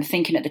card. I remember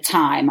thinking at the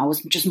time, I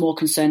was just more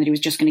concerned that he was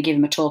just going to give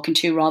him a talking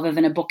to rather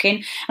than a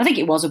booking. I think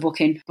it was a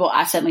booking, but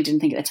I certainly didn't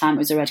think at the time it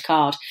was a red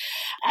card.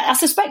 I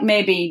suspect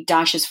maybe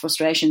Dyche's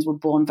frustrations were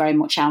born very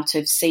much out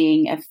of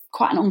seeing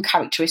quite an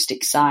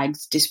uncharacteristic side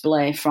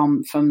display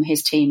from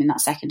his team in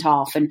that second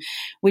half, and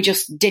we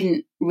just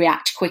didn't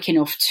react quick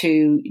enough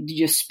to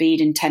your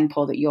speed and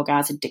tempo that your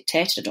guys had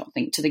dictated, I don't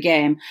think, to the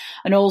game.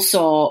 And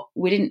also,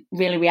 we didn't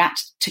really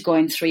react to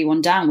going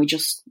 3-1 down. We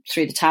just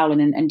threw the towel in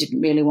and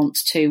didn't really want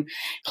to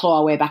claw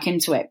our way back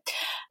into it.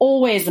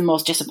 Always the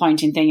most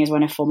disappointing thing is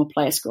when a former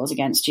player scores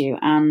against you,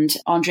 and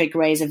Andre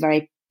Gray is a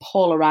very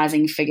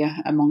polarising figure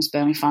amongst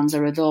Burnley fans.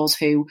 There are those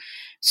who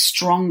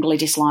strongly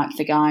dislike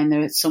the guy, and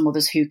there are some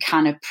others who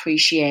can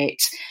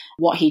appreciate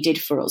what he did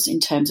for us in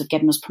terms of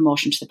getting us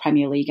promotion to the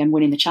Premier League and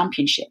winning the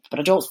Championship. But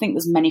I don't think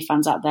there's many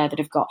fans out there that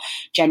have got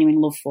genuine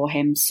love for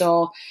him.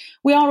 So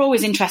we are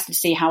always interested to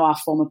see how our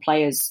former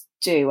players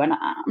do, and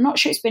I'm not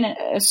sure it's been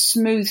a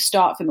smooth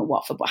start for him at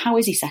Watford, but how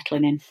is he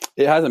settling in?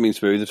 It hasn't been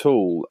smooth at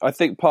all. I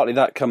think partly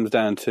that comes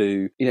down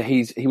to,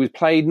 he was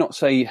played, not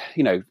say,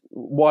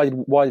 why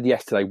did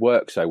yesterday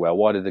work so well?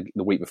 Why did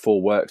the week before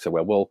work so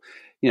well? Well,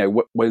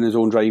 when has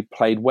Andre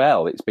played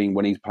well? It's been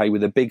when he's played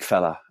with a big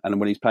fella, and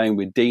when he's playing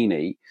with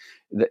Deeney,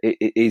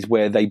 it is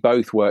where they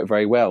both work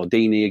very well.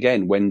 Deeney,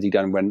 again, when's he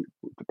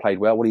played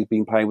well? When he's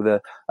been playing with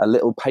a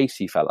little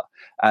pacey fella.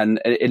 And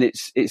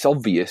it's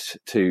obvious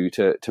to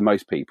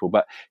most people,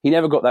 but he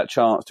never got that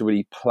chance to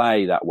really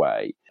play that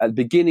way. At the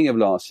beginning of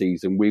last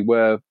season, we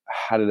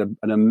had an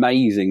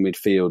amazing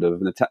midfield of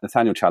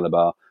Nathaniel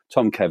Chalobah,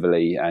 Tom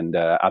Cleverley, and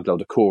Abdel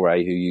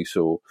Doucouré, who you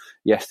saw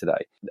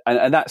yesterday.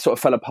 And that sort of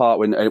fell apart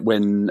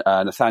when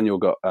Nathaniel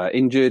got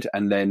injured,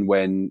 and then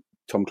when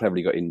Tom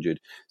Cleverley got injured.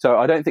 So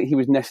I don't think he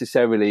was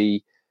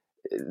necessarily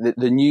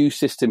the new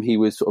system he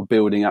was sort of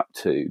building up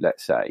to,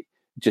 let's say,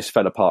 just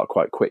fell apart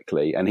quite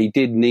quickly. And he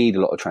did need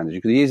a lot of transition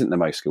because he isn't the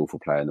most skillful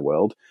player in the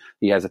world.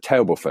 He has a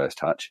terrible first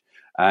touch.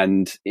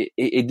 And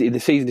the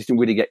season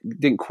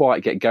didn't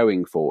quite get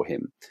going for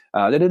him.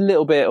 They did a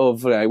little bit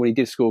of, when he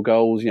did score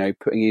goals,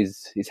 putting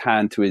his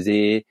hand to his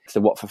ear. To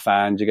the Watford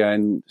fans, you're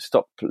going,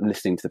 stop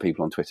listening to the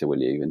people on Twitter,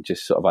 will you? And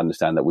just sort of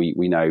understand that we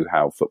know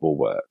how football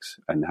works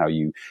and how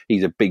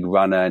he's a big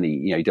runner, and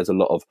he does a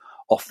lot of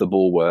off the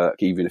ball work,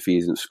 even if he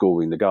isn't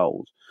scoring the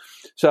goals.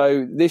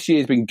 So this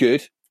year's been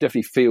good.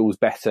 Definitely feels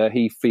better.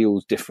 He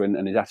feels different,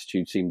 and his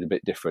attitude seemed a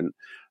bit different.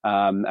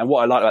 And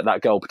what I like about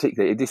that goal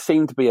particularly, it just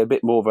seemed to be a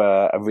bit more of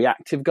a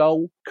reactive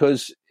goal,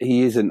 because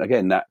he isn't,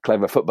 again, that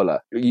clever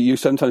footballer. You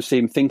sometimes see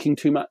him thinking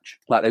too much.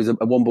 Like there was a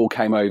one ball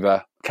came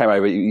over,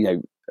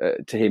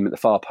 to him at the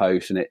far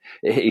post, and it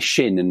hit his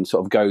shin and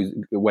sort of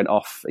went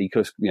off. He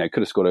could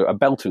have scored a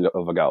belting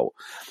of a goal.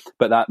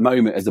 But that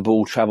moment as the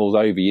ball travels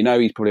over,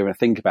 he's probably going to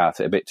think about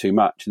it a bit too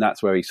much, and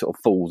that's where he sort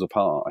of falls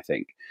apart, I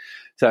think.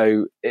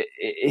 So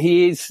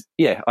he is,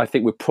 I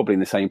think we're probably in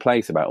the same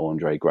place about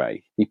Andre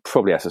Gray. He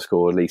probably has to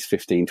score at least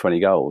 15, 20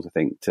 goals, I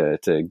think,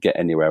 to get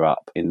anywhere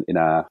up in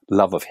our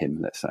love of him,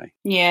 let's say.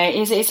 Yeah,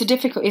 it's a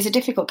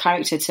difficult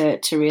character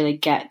to really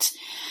get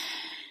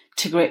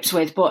to grips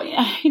with. But,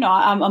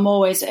 I'm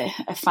always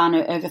a fan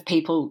of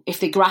people. If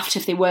they graft,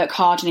 if they work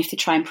hard and if they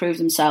try and prove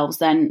themselves,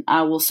 then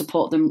I will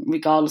support them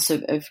regardless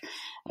of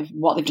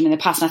what they've done in the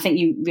past. And I think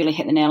you really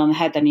hit the nail on the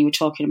head then. You were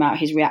talking about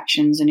his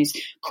reactions and his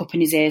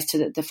cupping his ears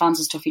to the fans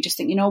and stuff. You just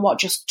think, you know what,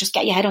 just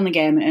get your head on the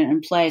game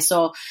and play.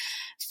 So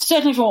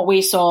certainly from what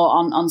we saw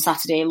on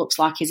Saturday, it looks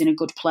like he's in a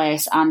good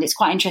place. And it's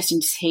quite interesting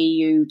to hear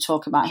you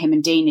talk about him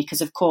and Deeney,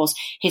 because, of course,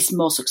 his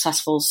most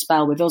successful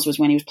spell with us was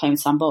when he was playing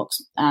with Sam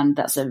Bucks. And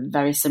that's a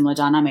very similar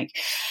dynamic.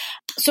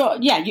 So,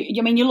 yeah,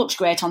 you looked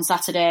great on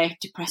Saturday,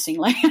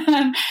 depressingly.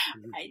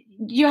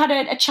 You had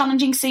a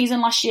challenging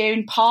season last year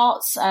in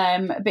parts,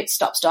 a bit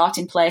stop-start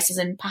in places,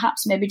 and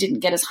perhaps maybe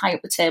didn't get as high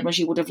up the table as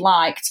you would have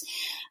liked.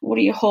 What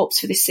are your hopes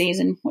for this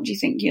season? What do you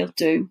think you'll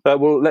do?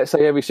 Well, let's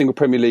say every single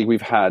Premier League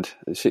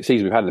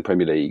season we've had in the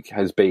Premier League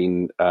has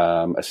been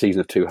a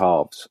season of two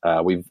halves.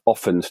 We've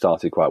often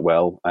started quite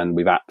well, and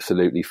we've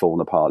absolutely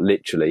fallen apart,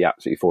 literally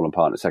absolutely fallen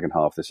apart in the second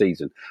half of the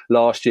season.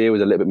 Last year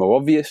was a little bit more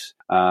obvious.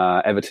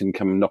 Everton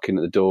come knocking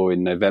at the door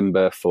in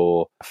November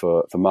for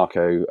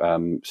Marco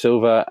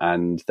Silva,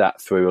 and that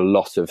threw a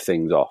lot of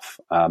things off.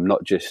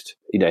 Not just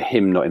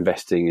him not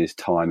investing his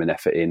time and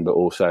effort in, but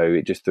also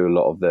it just threw a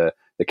lot of the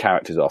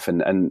characters off.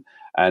 And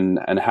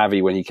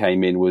Javi, when he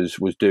came in,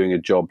 was doing a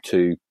job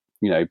to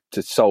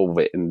solve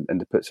it and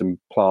to put some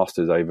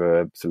plasters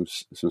over some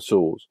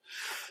sores.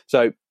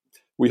 So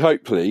we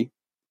hopefully,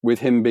 with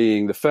him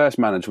being the first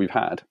manager we've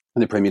had in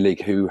the Premier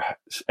League who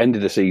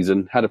ended the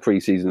season, had a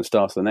pre-season and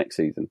starts the next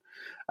season,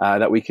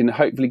 that we can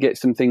hopefully get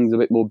some things a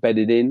bit more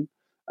bedded in.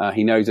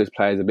 He knows those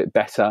players a bit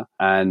better,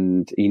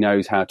 and he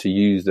knows how to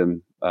use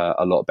them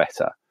a lot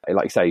better.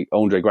 Like you say,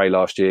 Andre Gray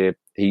last year,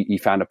 he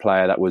found a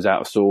player that was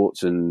out of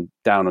sorts and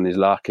down on his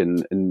luck,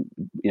 and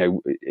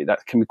that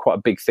can be quite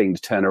a big thing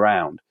to turn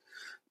around.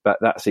 But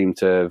that seemed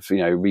to have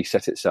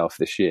reset itself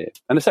this year,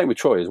 and the same with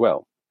Troy as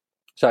well.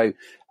 So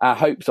our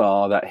hopes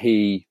are that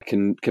he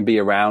can be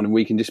around and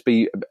we can just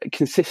be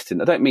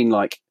consistent. I don't mean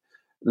like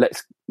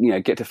let's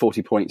get to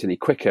 40 points any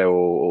quicker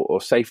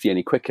or safety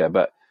any quicker,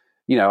 but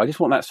I just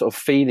want that sort of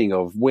feeling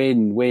of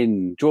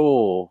win,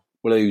 draw,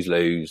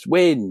 lose,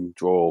 win,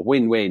 draw,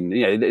 win.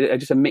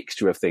 Just a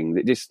mixture of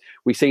things.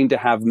 We seem to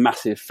have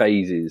massive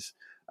phases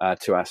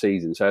to our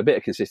season, so a bit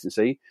of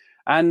consistency.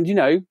 And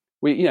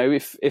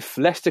if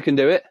Leicester can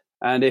do it,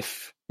 and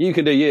if you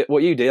can do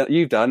what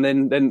you've done,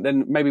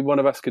 then maybe one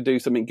of us could do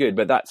something good.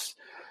 But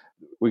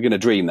we're going to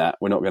dream that.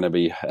 We're not going to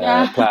be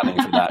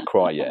planning for that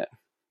quite yet.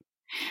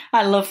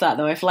 I love that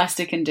though. If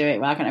Leicester can do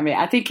it, why can't I?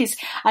 I think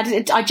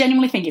I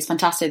genuinely think it's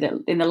fantastic that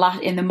in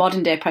the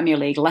modern day Premier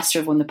League, Leicester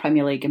have won the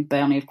Premier League and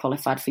Burnley have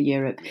qualified for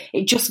Europe.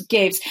 It just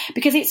gives,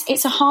 because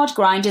it's a hard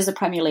grind as a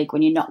Premier League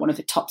when you're not one of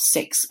the top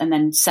 6 and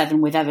then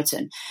 7 with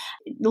Everton.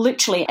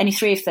 Literally, any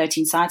 3 of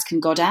 13 sides can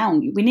go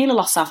down. We nearly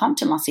lost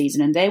Southampton last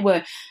season, and they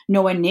were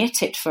nowhere near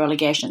tipped for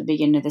relegation at the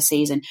beginning of the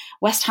season.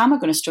 West Ham are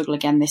going to struggle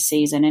again this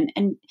season,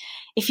 and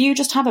if you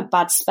just have a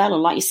bad spell, or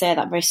like you say,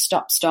 that very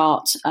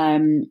stop-start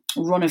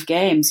run of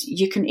games,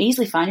 you can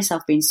easily find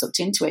yourself being sucked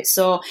into it.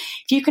 So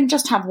if you can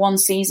just have one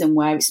season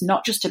where it's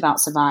not just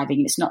about surviving,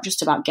 and it's not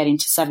just about getting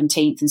to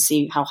 17th and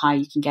see how high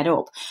you can get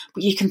up,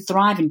 but you can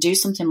thrive and do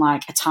something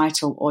like a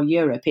title or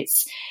Europe,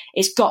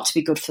 it's got to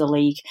be good for the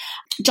league.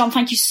 John,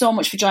 thank you so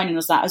much for joining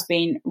us. That has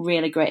been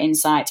really great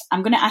insight.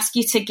 I'm going to ask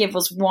you to give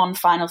us one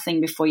final thing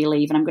before you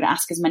leave, and I'm going to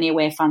ask as many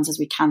away fans as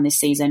we can this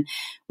season.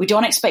 We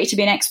don't expect you to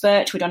be an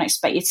expert. We don't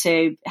expect you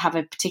to have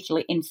a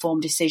particularly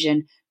informed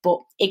decision,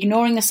 but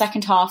ignoring the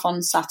second half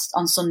on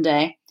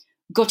Sunday,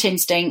 gut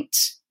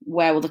instinct,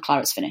 where will the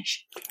Clarets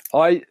finish?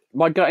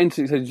 My gut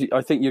instinct says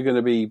I think you're going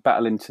to be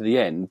battling to the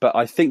end, but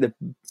I think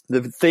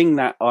the thing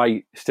that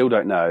I still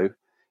don't know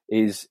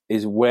is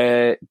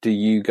where do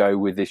you go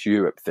with this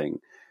Europe thing?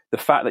 The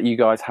fact that you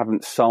guys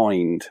haven't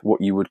signed what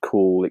you would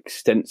call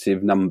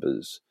extensive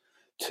numbers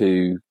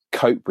to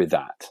cope with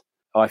that,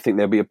 I think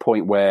there'll be a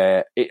point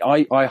where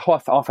I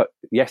thought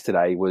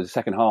yesterday was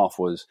second half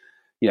was,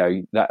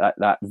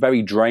 that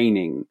very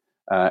draining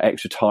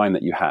extra time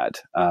that you had.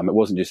 It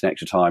wasn't just an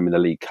extra time in the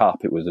League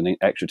Cup; it was an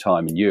extra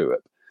time in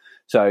Europe.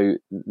 So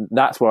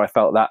that's where I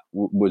felt that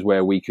was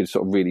where we could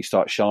sort of really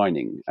start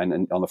shining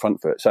and on the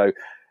front foot. So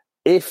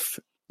if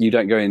you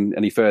don't go in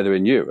any further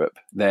in Europe,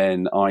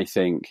 then I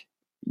think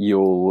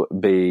you'll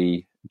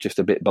be just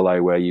a bit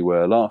below where you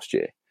were last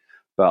year.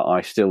 But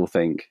I still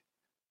think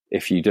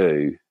if you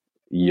do,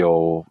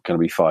 you're going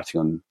to be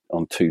fighting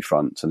on two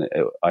fronts. And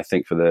I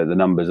think for the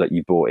numbers that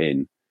you brought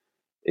in,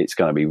 it's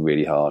going to be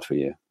really hard for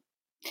you.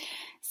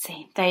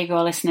 See, there you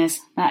go, listeners.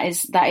 That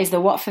is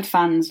the Watford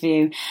fans'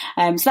 view.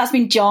 So that's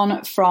been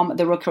John from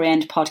the Rookery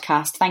End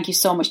podcast. Thank you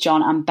so much,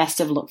 John, and best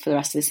of luck for the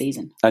rest of the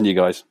season. And you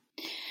guys.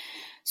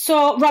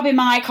 So, Robbie,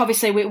 Mike,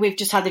 obviously we've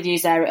just had the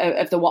views there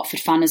of the Watford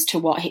fan as to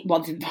what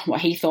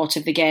he thought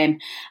of the game.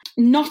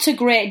 Not a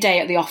great day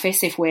at the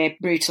office, if we're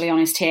brutally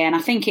honest here. And I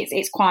think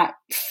it's quite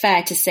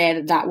fair to say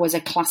that that was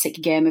a classic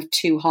game of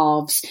two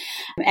halves.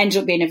 It ended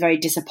up being a very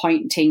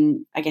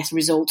disappointing, I guess,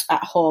 result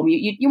at home.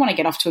 You want to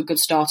get off to a good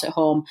start at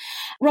home.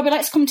 Robbie,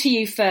 let's come to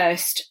you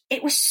first.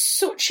 It was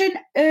such an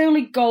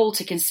early goal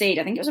to concede.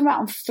 I think it was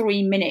around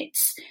 3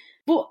 minutes.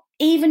 But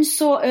even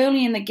so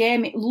early in the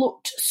game, it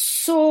looked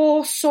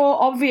so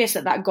obvious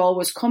that goal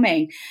was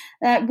coming.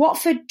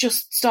 Watford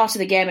just started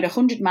the game at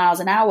 100 miles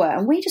an hour,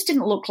 and we just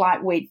didn't look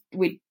like we'd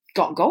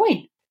got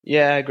going.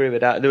 Yeah, I agree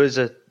with that.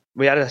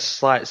 We had a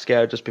slight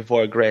scare just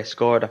before Gray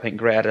scored. I think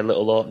Gray had a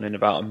little opening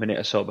about a minute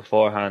or so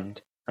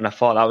beforehand, and I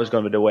thought that was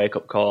going to be the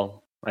wake-up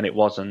call, and it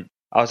wasn't.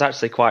 I was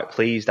actually quite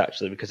pleased,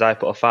 because I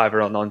put a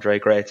 $5 on Andre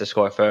Gray to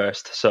score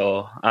first,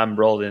 so I'm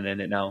rolling in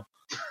it now.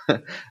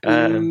 But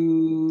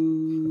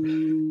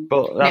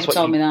that's Never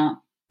told me that.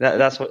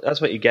 That's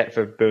what you get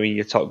for booing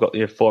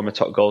your former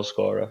top goal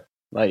scorer.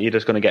 Like, you're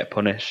just going to get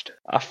punished.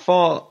 I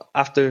thought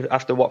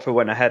after Watford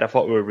went ahead, I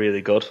thought we were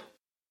really good.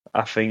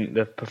 I think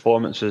the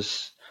performance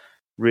was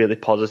really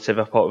positive.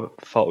 I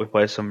thought we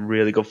played some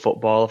really good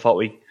football. I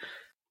thought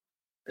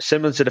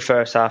similar to the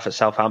first half at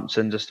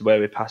Southampton, just the way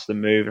we passed the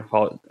move. I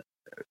thought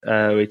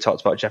we talked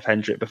about Jeff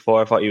Hendrick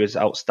before. I thought he was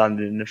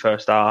outstanding in the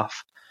first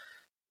half.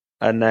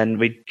 And then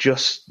we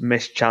just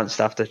missed chance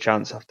after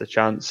chance after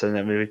chance. And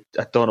then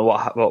I don't know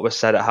what was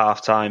said at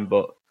half time,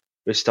 but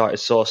we started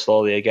so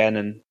slowly again,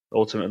 and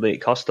ultimately it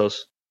cost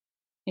us.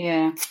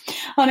 Yeah.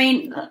 I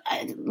mean,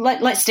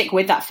 let's stick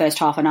with that first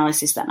half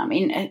analysis then. I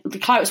mean, the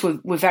Clarets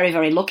were very,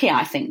 very lucky,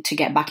 I think, to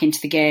get back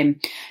into the game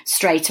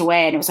straight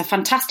away. And it was a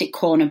fantastic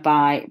corner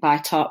by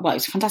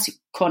Gudmundsson,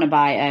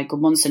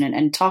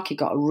 and Tarky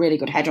got a really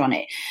good header on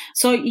it.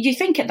 So you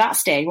think at that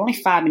stage, we're only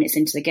 5 minutes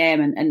into the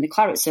game, and the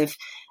Clarets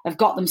have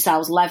got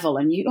themselves level,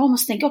 and you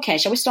almost think, okay,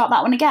 shall we start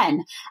that one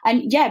again?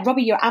 And yeah,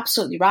 Robbie, you're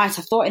absolutely right.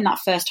 I thought in that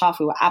first half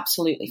we were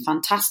absolutely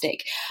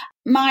fantastic.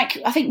 Mike,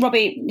 I think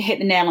Robbie hit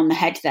the nail on the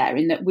head there,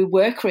 in that we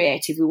were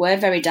creative, we were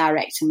very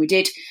direct, and we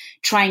did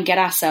try and get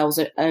ourselves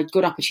a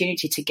good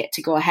opportunity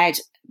to go ahead.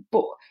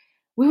 But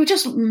we were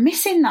just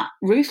missing that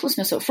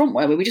ruthlessness up front,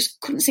 where we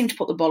just couldn't seem to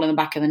put the ball in the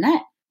back of the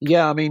net.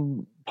 Yeah, I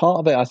mean, part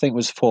of it, I think,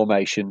 was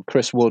formation.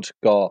 Chris Wood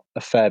got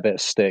a fair bit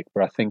of stick,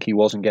 but I think he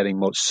wasn't getting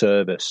much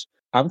service.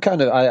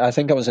 I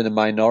think I was in a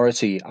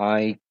minority.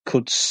 I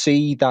could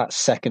see that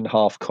second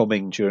half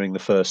coming during the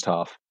first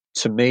half.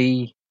 To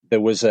me, there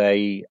was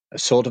a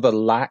sort of a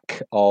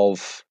lack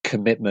of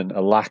commitment, a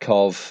lack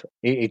of...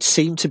 It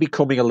seemed to be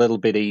coming a little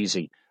bit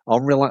easy.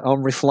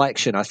 On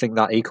reflection, I think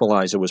that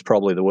equaliser was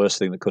probably the worst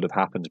thing that could have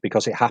happened,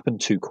 because it happened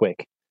too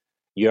quick.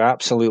 You're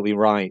absolutely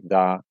right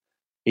that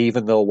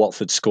even though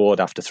Watford scored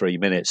after 3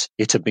 minutes,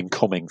 it had been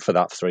coming for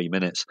that 3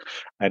 minutes.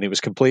 And it was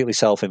completely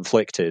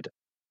self-inflicted.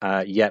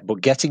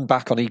 But getting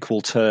back on equal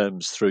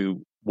terms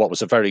through what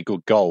was a very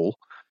good goal,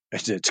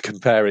 to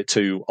compare it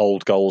to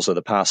old goals of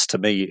the past, to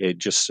me, it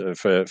just,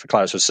 for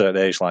Clarets of a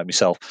certain age like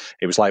myself,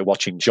 it was like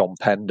watching John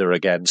Pender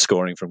again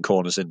scoring from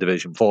corners in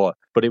Division 4.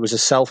 But it was a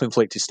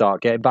self-inflicted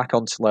start. Getting back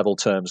onto level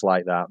terms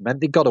like that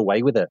meant they got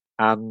away with it.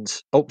 And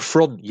up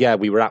front, yeah,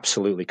 we were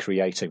absolutely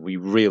creating. We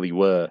really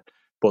were.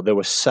 But there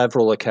were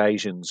several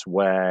occasions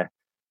where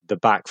the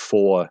back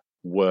four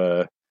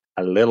were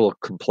a little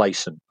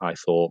complacent, I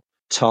thought.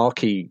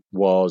 Tarky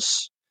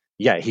was,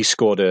 he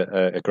scored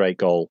a great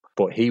goal,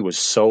 but he was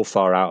so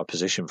far out of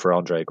position for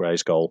Andre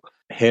Gray's goal.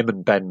 Him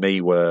and Ben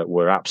Mee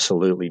were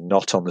absolutely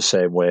not on the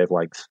same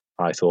wavelength,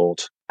 I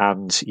thought.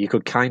 And you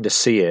could kind of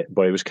see it,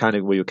 but we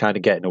were kind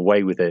of getting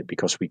away with it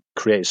because we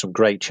created some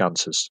great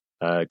chances.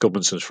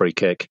 Gudmundsson's free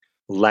kick.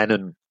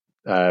 Lennon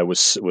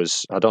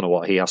was I don't know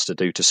what he has to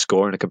do to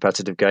score in a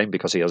competitive game,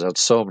 because he has had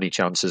so many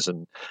chances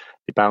and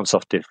they bounce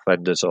off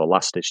defenders or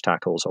last-ditch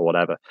tackles or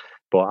whatever.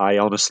 But I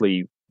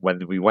honestly,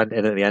 when we went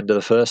in at the end of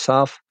the first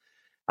half,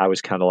 I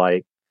was kind of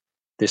like,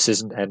 this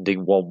isn't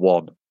ending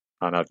 1-1,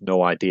 and I've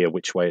no idea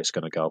which way it's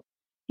going to go.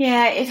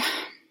 Yeah, it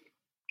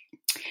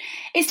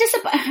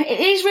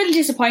is really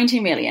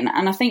disappointing, really, and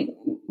I think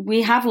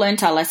we have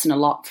learnt our lesson a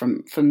lot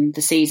from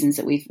the seasons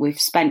that we've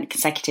spent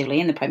consecutively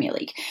in the Premier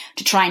League,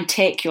 to try and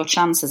take your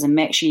chances and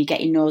make sure you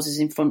get your noses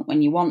in front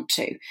when you want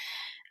to.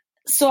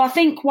 So I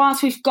think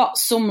whilst we've got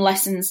some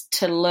lessons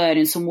to learn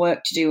and some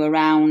work to do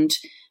around,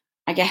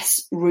 I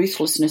guess,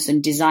 ruthlessness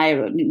and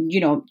desire,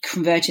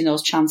 converting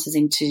those chances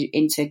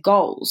into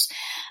goals.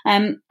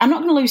 I'm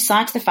not going to lose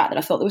sight of the fact that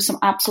I thought there were some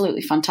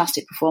absolutely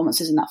fantastic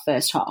performances in that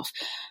first half.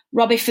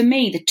 Robbie, for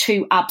me, the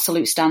two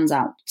absolute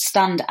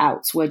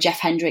standouts were Jeff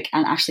Hendrick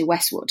and Ashley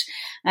Westwood.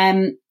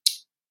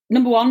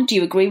 Number one, do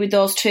you agree with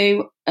those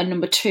two? And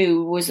number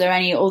two, was there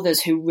any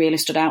others who really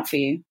stood out for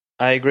you?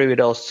 I agree with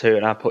those two,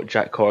 and I put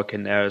Jack Cork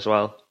in there as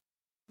well.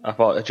 I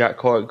thought Jack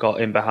Cork got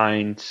in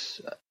behind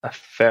a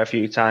fair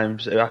few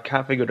times. I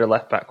can't think who the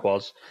left back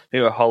was.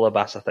 Maybe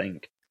Hollebass, I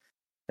think.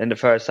 In the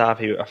first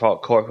half, I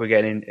thought Cork were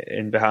getting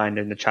in behind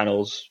in the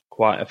channels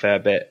quite a fair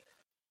bit.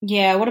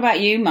 Yeah, what about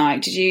you,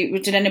 Mike?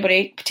 Did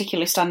anybody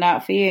particularly stand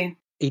out for you?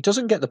 he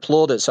doesn't get the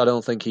plaudits I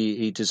don't think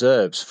he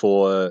deserves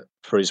for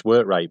his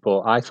work rate,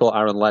 but I thought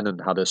Aaron Lennon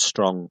had a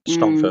strong first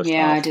half.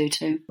 Yeah, I do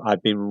too.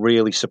 I've been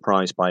really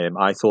surprised by him.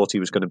 I thought he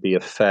was going to be a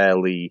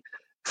fairly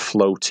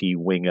floaty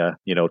winger,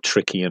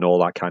 tricky and all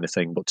that kind of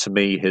thing. But to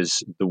me,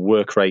 the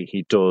work rate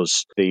he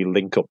does, the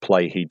link-up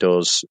play he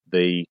does,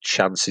 the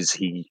chances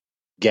he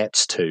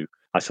gets to,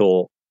 I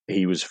thought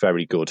he was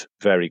very good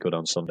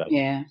on Sunday.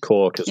 Yeah.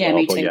 Cork as well.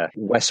 Me but too. yeah,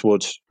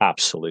 Westwood,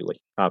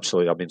 absolutely. I've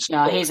been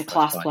he's a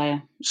class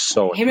player.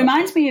 So he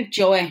reminds me of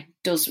Joey,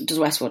 does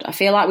Westwood. I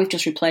feel like we've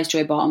just replaced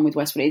Joey Barton with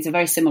Westwood. He's a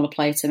very similar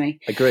player to me.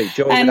 Agree.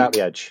 Joey without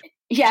the edge.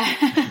 Yeah.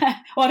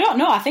 Well, I don't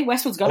know. I think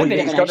Westwood's got a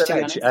bit of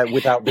an edge.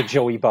 Without the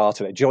Joey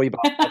Barton. Joey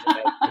Barton has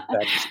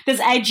an edge. There's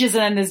edges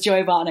and then there's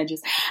Joey Barton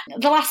edges.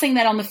 The last thing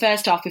then on the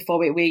first half before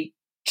we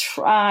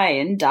try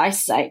and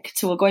dissect,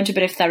 so we'll go into a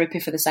bit of therapy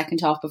for the second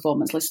half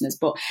performance, listeners,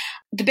 but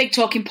the big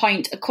talking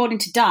point, according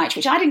to Dyche,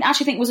 which I didn't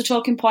actually think was a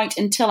talking point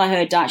until I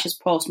heard Dyche's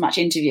post-match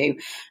interview,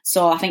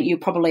 so I think you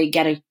probably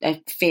get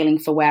a feeling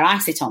for where I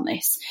sit on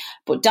this,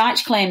 but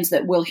Dyche claims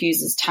that Will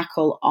Hughes'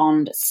 tackle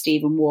on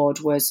Stephen Ward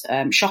was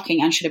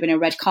shocking and should have been a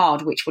red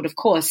card, which would of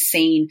course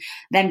seen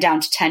them down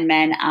to 10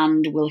 men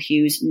and Will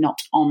Hughes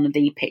not on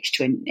the pitch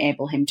to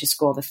enable him to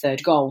score the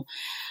third goal.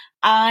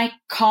 I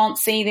can't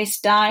see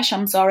this, Dyche.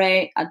 I'm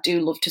sorry. I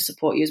do love to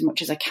support you as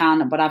much as I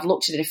can, but I've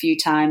looked at it a few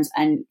times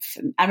and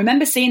I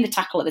remember seeing the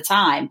tackle at the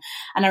time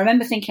and I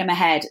remember thinking in my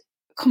head,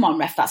 come on,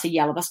 ref, that's a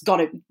yellow. That's got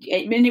to...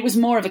 I mean, it was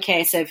more of a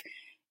case of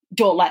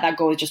don't let that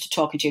go just to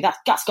talking to you.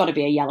 That's got to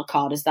be a yellow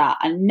card as that.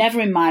 And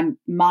never in my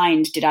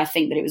mind did I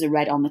think that it was a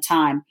red at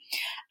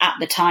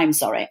the time,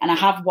 sorry. And I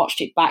have watched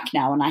it back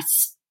now and I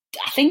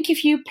think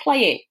if you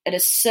play it at a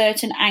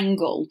certain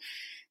angle,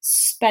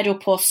 sped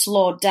up or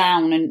slowed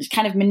down and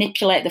kind of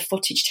manipulate the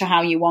footage to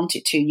how you want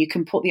it to, you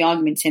can put the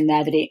arguments in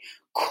there that it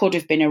could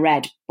have been a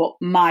red, but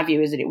my view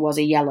is that it was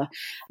a yellow.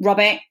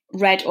 Robbie,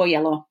 red or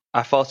yellow?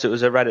 I thought it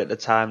was a red at the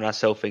time and I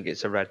still think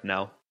it's a red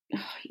now. Are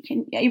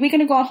we going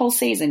to go a whole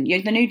season?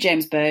 You're the new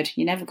James Bird.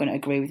 You're never going to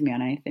agree with me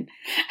on anything.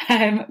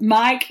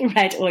 Mike,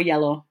 red or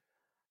yellow?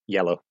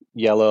 Yellow.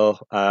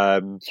 Yes.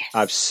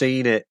 I've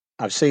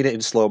seen it in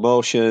slow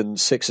motion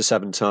 6 or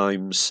 7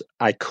 times.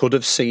 I could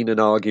have seen an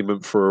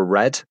argument for a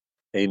red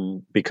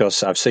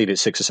because I've seen it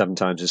 6 or 7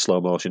 times in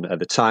slow motion. At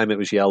the time it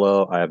was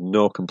yellow. I have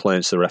no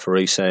complaints to the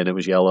referee saying it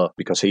was yellow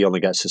because he only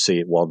gets to see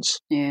it once.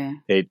 Yeah.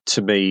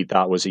 To me,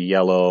 that was a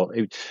yellow.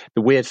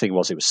 The weird thing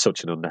was it was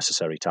such an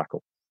unnecessary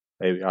tackle.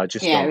 It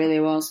really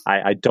was.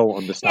 I don't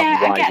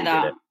understand why he did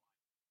it.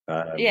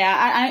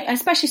 I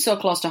especially so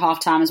close to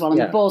half time as well, and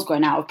the ball's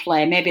going out of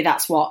play. Maybe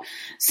that's what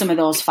some of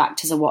those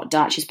factors are what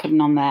Dyche is putting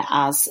on there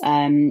as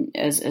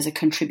a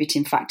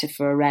contributing factor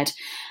for a red.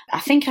 I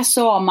think I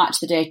saw on Match of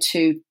the Day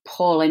too,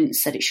 Paul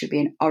Ince said it should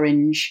be an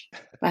orange.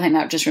 I think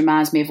that just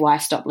reminds me of why I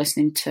stopped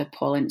listening to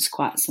Paul Ince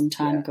quite some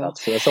time ago.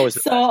 That's always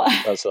the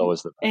best. That's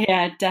always the best.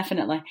 Yeah,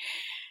 definitely.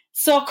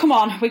 So come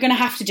on, we're going to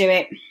have to do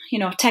it.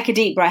 Take a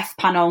deep breath,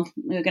 panel.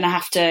 We're going to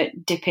have to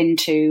dip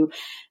into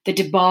the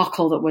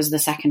debacle that was the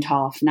second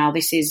half. Now,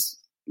 this is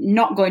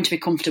not going to be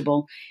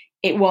comfortable.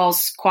 It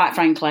was, quite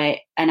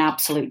frankly, an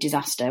absolute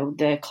disaster.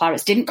 The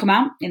Clarets didn't come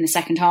out in the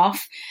second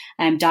half.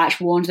 Dyche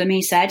warned them,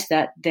 he said,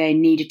 that they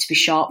needed to be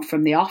sharp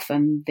from the off,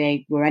 and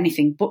they were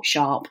anything but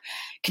sharp.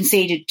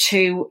 Conceded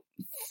 2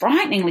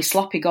 frighteningly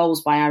sloppy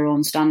goals by our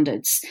own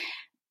standards.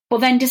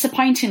 But then,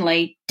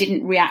 disappointingly,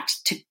 didn't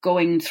react to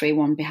going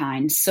 3-1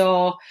 behind.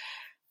 So,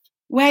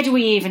 where do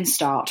we even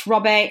start?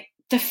 Robbie,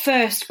 the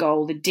first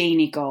goal, the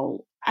Deeney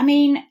goal. I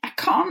mean,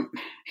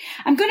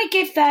 I'm going to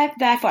give their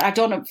I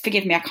don't know,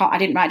 forgive me, I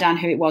didn't write down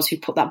who it was who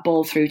put that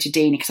ball through to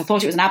Deeney because I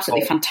thought it was an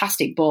absolutely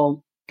fantastic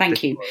ball.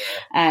 Thank you.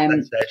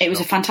 It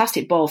was a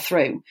fantastic ball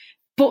through.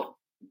 But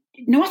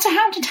no matter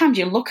how many times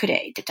you look at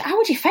it,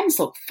 our defence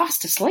looked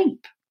fast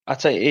asleep.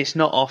 I'd say it's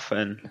not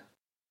often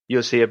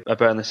you'll see a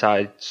Burnley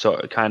side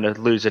sort of kind of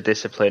lose a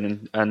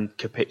discipline and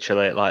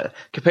capitulate.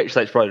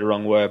 Capitulate's probably the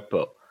wrong word,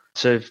 but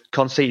to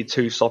concede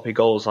 2 sloppy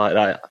goals like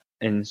that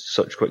in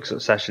such quick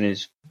succession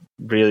is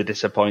really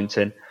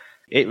disappointing.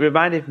 It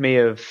reminded me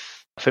of,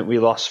 I think we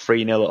lost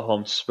 3-0 at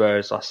home to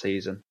Spurs last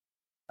season.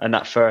 And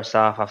that first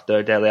half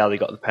after Dele Alli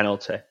got the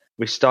penalty,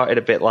 we started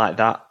a bit like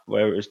that,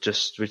 where it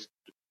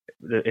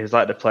was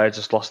like the players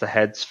just lost their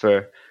heads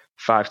for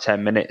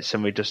 5-10 minutes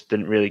and we just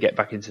didn't really get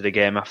back into the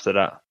game after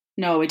that.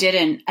 No, we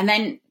didn't. And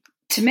then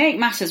to make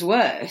matters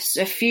worse,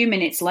 a few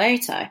minutes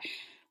later,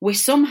 we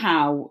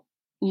somehow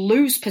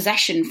lose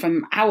possession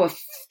from our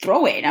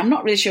throw-in. I'm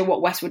not really sure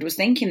what Westwood was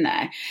thinking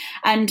there.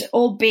 And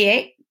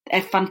albeit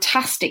a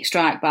fantastic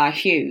strike by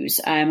Hughes,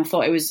 I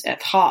thought it was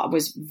at heart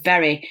was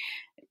very...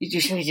 You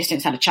just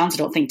didn't have a chance, I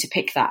don't think, to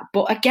pick that.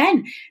 But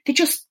again, they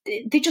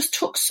just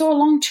took so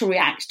long to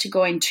react to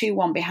going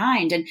 2-1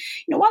 behind. And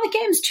while the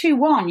game's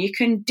 2-1, you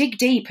can dig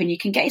deep and you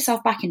can get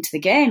yourself back into the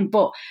game.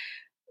 But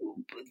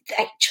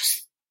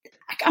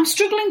I'm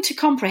struggling to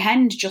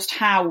comprehend just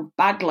how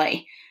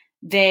badly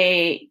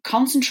they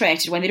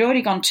concentrated when they'd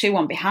already gone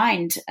 2-1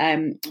 behind,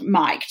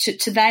 Mike,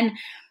 to then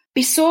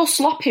be so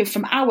sloppy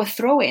from our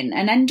throw-in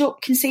and end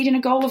up conceding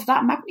a goal of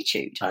that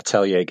magnitude? I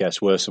tell you, it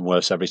gets worse and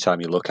worse every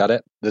time you look at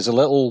it. There's a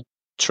little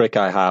trick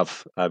I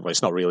have. Well,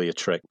 it's not really a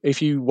trick.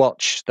 If you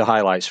watch the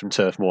highlights from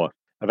Turf Moor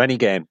of any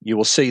game, you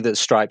will see that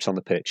stripes on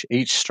the pitch.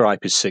 Each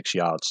stripe is 6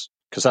 yards,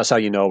 because that's how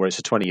you know where it's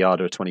a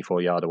 20-yard or a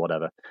 24-yard or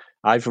whatever.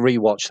 I've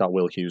rewatched that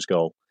Will Hughes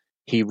goal.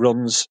 He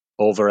runs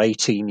over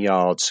 18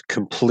 yards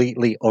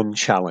completely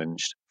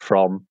unchallenged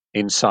from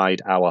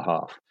inside our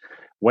half.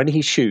 When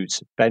he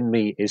shoots, Ben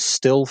Mee is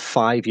still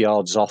 5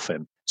 yards off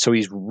him. So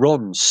he's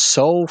run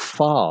so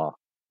far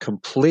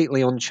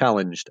completely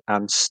unchallenged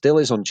and still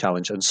is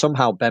unchallenged, and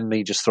somehow Ben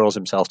Mee just throws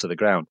himself to the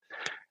ground.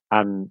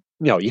 And,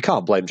 you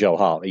can't blame Joe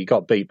Hart. He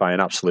got beat by an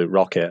absolute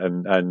rocket,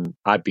 and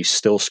I'd be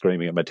still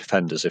screaming at my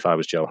defenders if I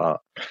was Joe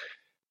Hart.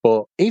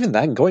 But even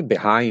then, going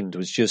behind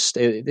was just,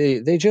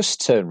 they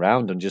just turned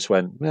around and just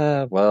went,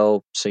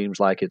 well, seems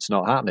like it's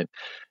not happening.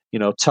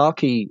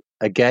 Tarky,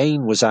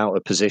 again, was out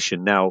of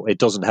position. Now, it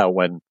doesn't help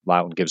when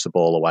Loughton gives the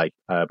ball away,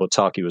 but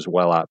Tarky was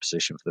well out of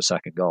position for the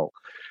second goal.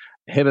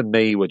 Him and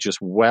me were just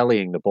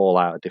wellying the ball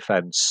out of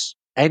defence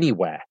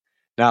anywhere.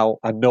 Now,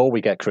 I know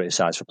we get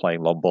criticised for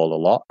playing long ball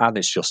a lot, and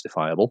it's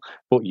justifiable,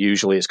 but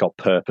usually it's got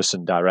purpose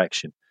and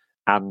direction.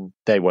 And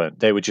they weren't.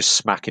 They were just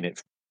smacking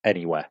it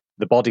anywhere.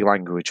 The body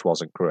language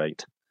wasn't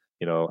great.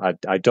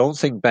 I don't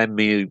think Ben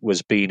Mee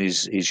was being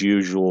his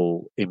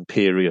usual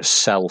imperious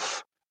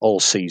self all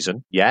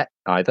season yet,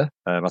 either.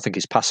 I think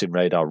his passing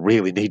radar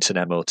really needs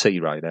an MOT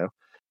right now.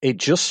 It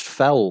just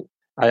felt,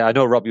 I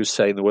know Robbie was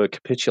saying the word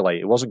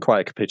capitulate. It wasn't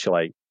quite a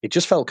capitulate. It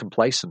just felt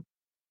complacent.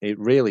 It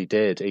really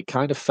did. It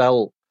kind of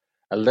felt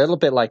a little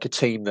bit like a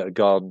team that had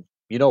gone,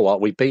 you know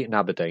what, we've beaten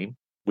Aberdeen,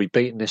 we've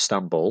beaten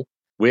Istanbul,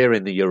 we're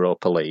in the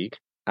Europa League,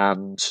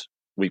 and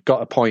we've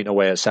got a point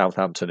away at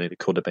Southampton, and it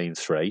could have been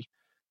 3.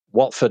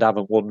 Watford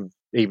haven't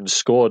even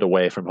scored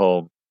away from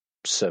home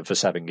for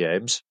 7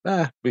 games.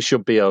 We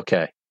should be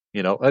okay.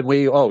 And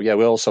we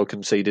also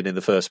conceded in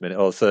the first minute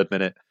or third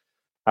minute,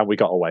 and we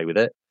got away with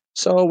it.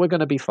 So we're going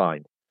to be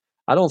fine.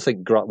 I don't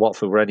think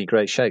Watford were any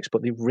great shakes,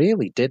 but they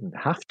really didn't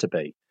have to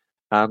be.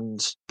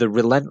 And the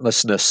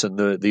relentlessness and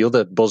the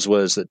other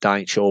buzzwords that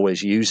Dyche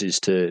always uses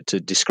to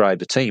describe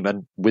the team,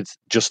 and with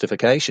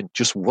justification,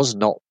 just was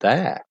not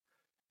there.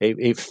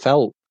 It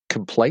felt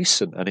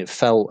complacent, and it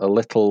felt a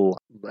little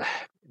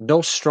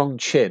no strong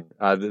chin.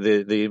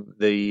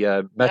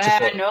 The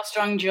metaphor. No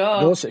strong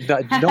jaw.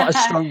 Not a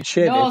strong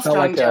chin. No it felt strong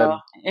like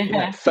jaw.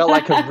 it felt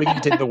like a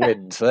reed in the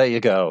wind. There you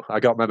go. I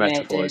got my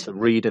metaphor. Yeah, it's a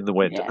reed in the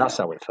wind, yeah. And that's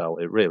how it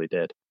felt. It really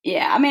did.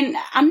 Yeah, I mean,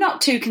 I'm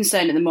not too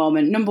concerned at the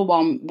moment. Number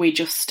one, we're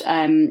just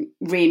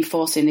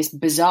reinforcing this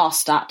bizarre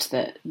stat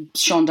that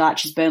Sean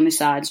Dyche's Burnley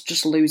sides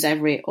just lose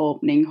every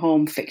opening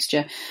home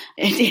fixture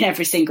in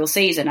every single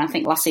season. I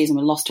think last season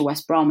we lost to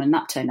West Brom, and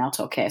that turned out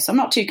okay. So I'm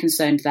not too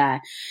concerned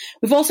there.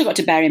 We've also got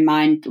to bear in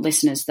mind,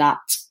 listeners, that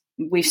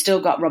we've still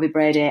got Robbie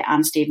Brady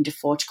and Stephen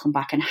Defoe to come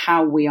back, and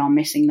how we are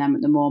missing them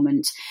at the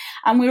moment.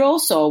 And we're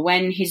also,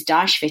 when he's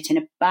Dyche fit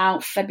in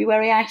about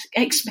February, I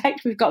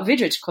expect we've got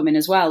Vidra to come in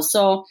as well.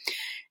 So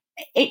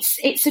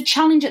it's a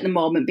challenge at the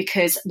moment,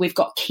 because we've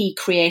got key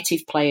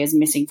creative players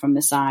missing from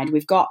the side.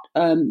 We've got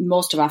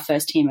most of our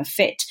first team are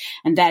fit,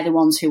 and they're the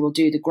ones who will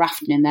do the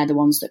grafting, and they're the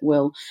ones that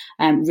will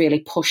really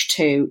push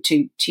to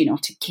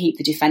keep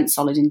the defence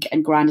solid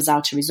and grind us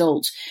out a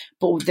result.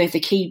 But the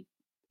key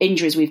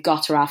injuries we've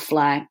got are our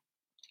flair.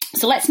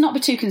 So let's not be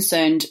too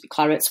concerned,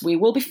 Clarets. We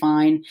will be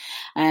fine.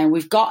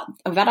 We've had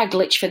our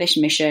glitch for this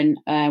mission.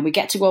 We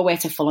get to go away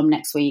to Fulham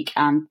next week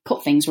and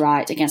put things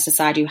right against a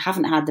side who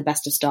haven't had the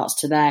best of starts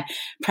to their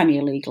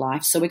Premier League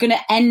life. So we're going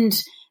to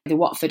end the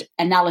Watford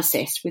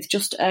analysis with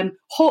just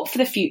hope for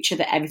the future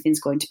that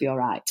everything's going to be all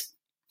right.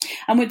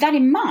 And with that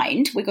in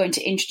mind, we're going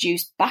to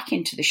introduce back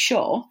into the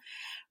show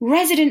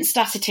resident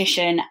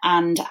statistician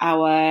and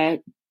our,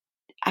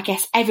 I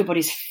guess,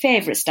 everybody's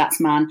favourite stats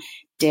man,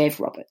 Dave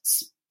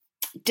Roberts.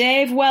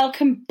 Dave,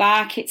 welcome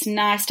back. It's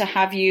nice to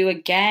have you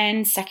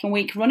again, second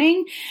week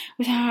running,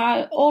 with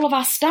all of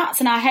our stats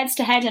and our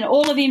heads-to-head and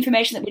all of the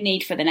information that we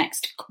need for the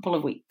next couple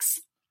of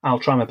weeks. I'll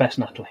try my best,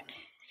 Natalie.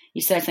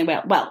 You certainly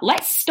will. Well,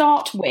 let's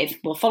start with,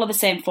 we'll follow the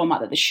same format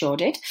that the show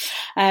did.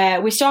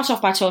 We start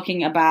off by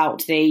talking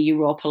about the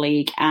Europa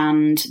League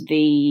and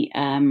the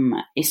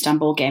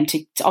Istanbul game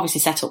to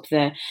obviously set up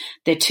the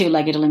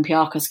two-legged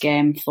Olympiacos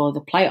game for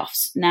the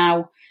playoffs.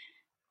 Now,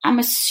 I'm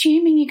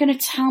assuming you're going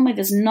to tell me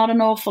there's not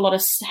an awful lot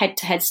of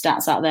head-to-head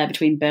stats out there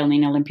between Burnley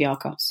and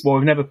Olympiacos. Well,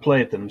 we've never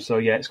played them, so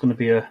yeah, it's going to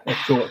be a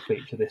short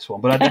feature, this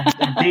one. But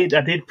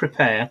I did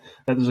prepare.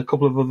 There's a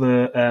couple of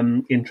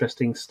other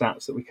interesting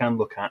stats that we can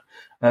look at.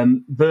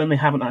 Burnley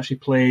haven't actually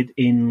played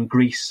in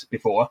Greece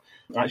before.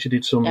 I actually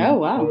did some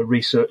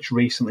research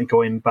recently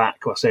going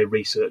back. Well, I say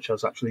research, I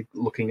was actually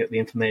looking at the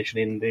information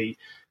in the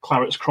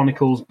Clarets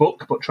Chronicles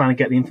book, but trying to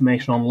get the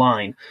information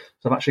online.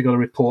 So I've actually got a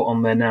report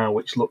on there now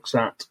which looks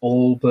at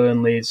all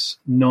Burnley's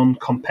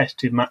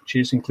non-competitive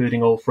matches,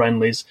 including all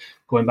friendlies,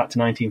 going back to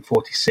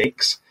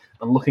 1946.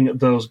 And looking at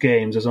those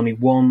games, there's only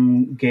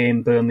one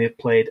game Burnley have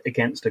played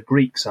against a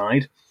Greek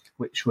side,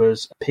 which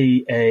was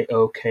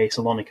PAOK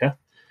Salonika,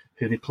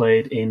 who they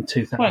played in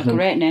 2000. What a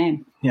great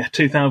name. Yeah,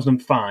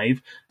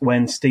 2005,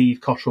 when Steve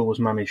Cotterill was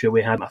manager.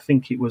 We had, I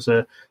think it was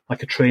a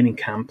training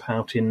camp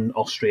out in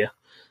Austria,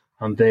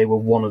 and they were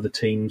one of the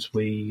teams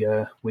we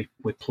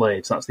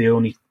played. So that's the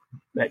only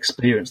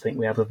experience I think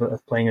we have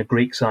of playing a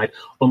Greek side,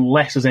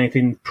 unless there's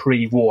anything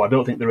pre-war. I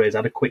don't think there is. I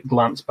had a quick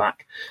glance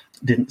back,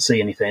 didn't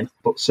see anything,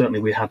 but certainly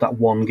we had that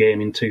one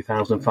game in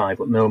 2005,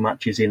 but no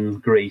matches in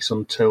Greece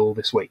until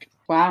this week.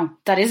 Wow,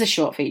 that is a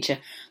short feature.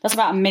 That's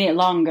about a minute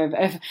long.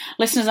 Of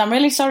listeners, I'm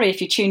really sorry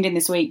if you tuned in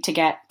this week to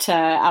get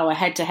our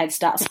head-to-head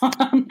stats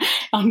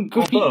on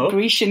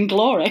Grecian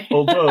glory.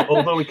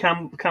 although we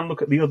can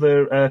look at the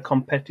other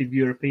competitive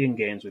European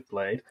games we've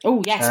played.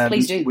 Oh yes,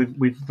 please do.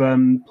 We've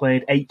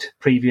played 8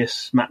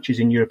 previous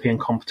matches in European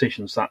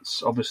competitions.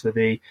 That's obviously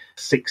the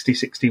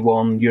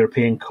 60-61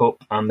 European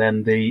Cup and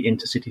then the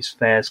Intercities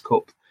Fairs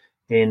Cup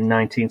in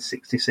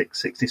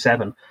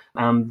 1966-67.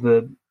 And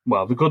the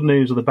good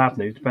news or the bad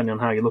news, depending on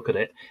how you look at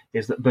it,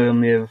 is that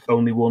Burnley have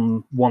only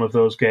won one of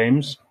those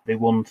games. They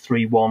won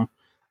 3-1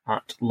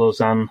 at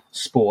Lausanne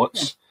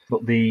Sports,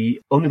 but they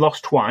only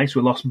lost twice.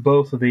 We lost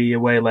both of the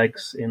away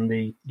legs in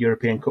the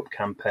European Cup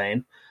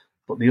campaign,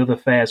 but the other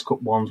Fairs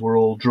Cup ones were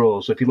all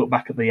draws. So if you look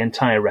back at the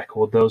entire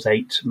record, those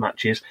 8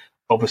 matches,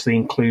 obviously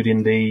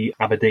including the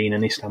Aberdeen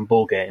and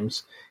Istanbul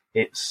games,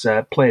 it's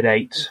played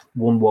 8,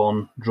 won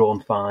 1, drawn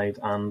 5,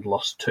 and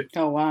lost 2.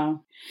 Oh, wow.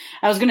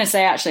 I was going to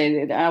say,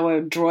 actually, our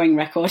drawing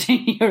record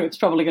in Europe's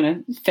probably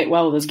going to fit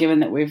well with us, given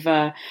that we've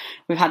had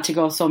to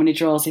go so many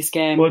draws this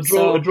game. Well,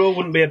 a draw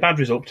wouldn't be a bad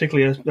result,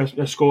 particularly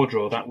a score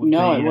draw. That would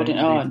it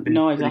wouldn't.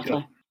 No,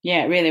 exactly.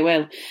 Yeah, it really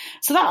will.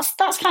 So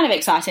that's kind of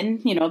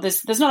exciting. You know,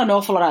 there's not an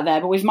awful lot out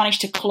there, but we've managed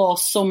to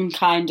close some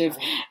kind of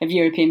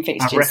European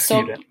fixtures. I've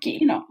rescued it.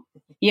 You know,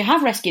 you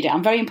have rescued it.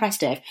 I'm very impressed,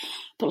 Dave.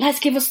 But let's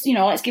give us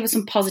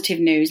some positive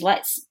news.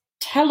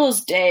 Tell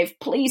us, Dave,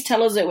 please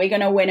tell us that we're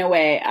going to win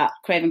away at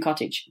Craven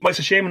Cottage. Well, it's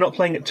a shame we're not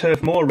playing at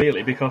Turf Moor,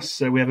 really,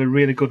 because we have a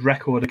really good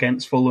record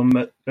against Fulham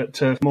at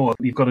Turf Moor.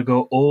 You've got to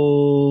go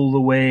all the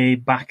way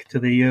back to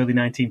the early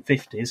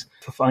 1950s.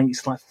 I think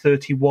it's like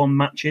 31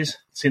 matches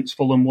since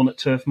Fulham won at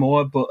Turf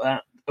Moor,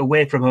 but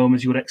away from home,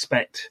 as you would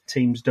expect,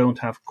 teams don't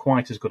have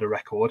quite as good a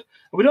record.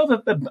 We don't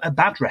have a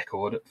bad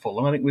record at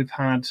Fulham. I think we've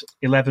had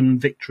 11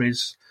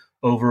 victories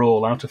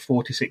overall out of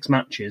 46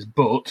 matches,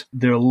 but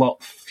they're a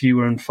lot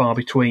fewer and far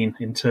between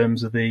in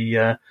terms of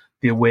the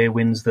away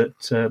wins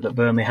that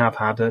Burnley have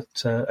had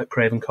at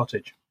Craven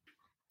Cottage.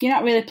 You're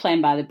not really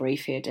playing by the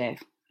brief here, Dave.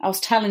 I was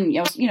telling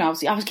you, I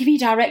was giving you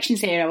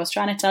directions here. I was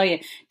trying to tell you,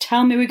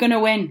 tell me we're going to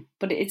win,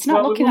 but it's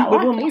not looking that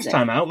likely, is it?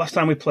 Last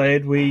time we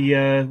played, we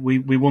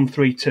won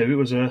 3-2. It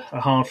was a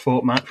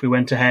hard-fought match. We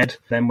went ahead,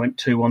 then went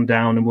 2-1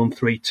 down and won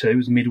 3-2. It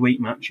was a midweek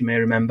match, you may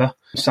remember.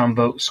 Sam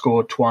Vokes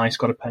scored twice,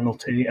 got a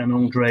penalty, and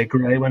Andre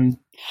Gray when...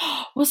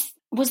 Was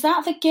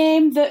that the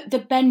game that the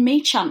Ben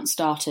Mee chant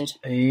started?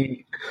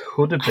 It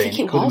could have been. I think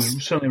it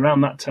was. Certainly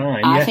around that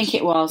time, I think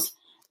it was.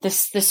 The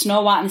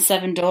Snow White and the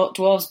Seven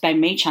Dwarfs Ben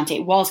Mee chant.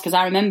 It was, because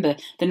I remember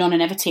the None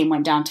and Ever team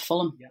went down to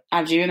Fulham. Yep.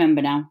 I do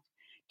remember now.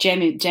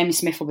 Jamie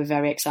Smith will be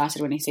very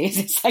excited when he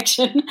sees this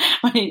section.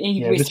 When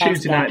he the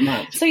Tuesday night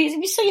match. So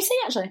you see,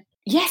 actually.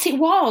 Yes, it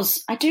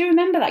was. I do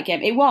remember that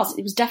game. It was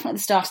definitely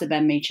the start of the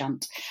Ben Mee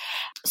chant.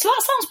 So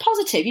that sounds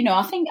positive. You know,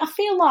 I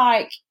feel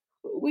like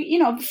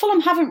Fulham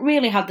haven't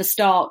really had the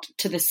start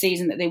to the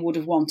season that they would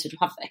have wanted,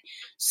 have they?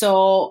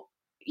 So,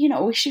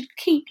 we should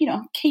keep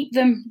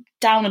them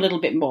down a little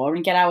bit more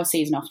and get our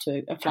season off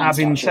to a flying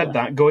Having start, said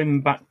that,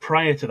 going back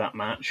prior to that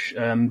match,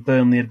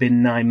 Burnley had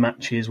been 9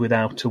 matches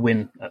without a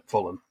win at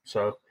Fulham.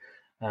 So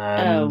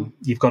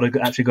you've got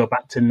to actually go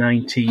back to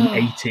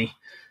 1980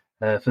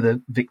 for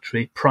the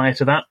victory. Prior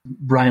to that,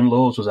 Brian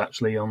Laws was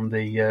actually on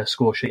the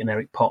score sheet and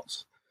Eric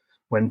Potts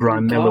when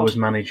Brian Miller was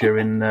manager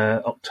in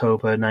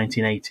October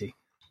 1980.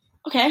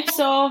 Okay,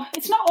 so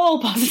it's not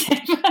all positive.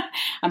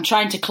 I'm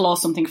trying to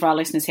close something for our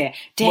listeners here.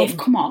 Dave,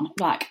 come on.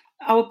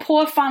 Our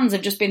poor fans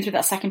have just been through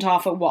that second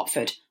half at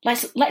Watford.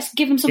 Let's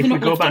give them something.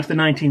 If we go back to the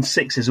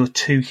 1960s, there were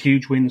 2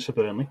 huge wins for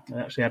Burnley. They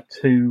actually had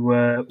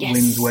 2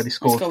 wins where they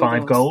scored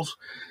 5 goals.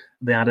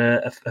 They had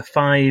a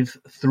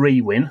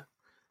 5-3 win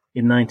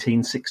in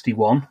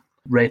 1961.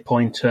 Ray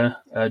Pointer,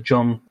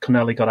 John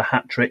Connelly got a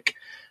hat-trick,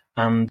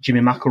 and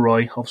Jimmy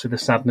McElroy, obviously the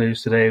sad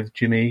news today of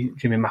Jimmy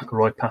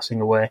McElroy passing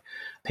away.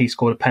 He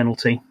scored a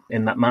penalty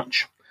in that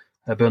match.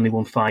 Burnley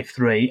won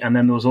 5-3. And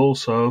then there was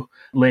also,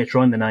 later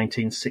on in the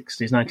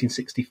 1960s,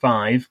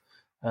 1965,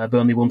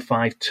 Burnley won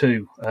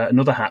 5-2.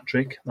 Another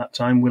hat-trick. That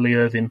time, Willie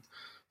Irving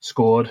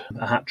scored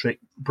a hat-trick,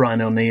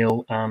 Brian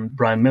O'Neill and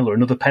Brian Miller,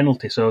 another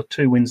penalty. So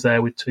 2 wins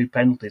there with 2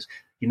 penalties.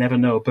 You never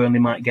know. Burnley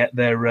might get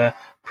their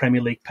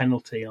Premier League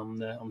penalty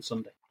on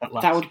Sunday.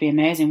 That would be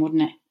amazing,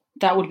 wouldn't it?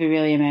 That would be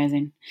really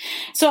amazing.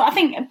 So I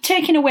think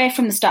taking away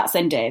from the stats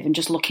then, Dave, and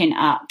just looking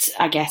at,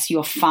 I guess,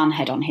 your fan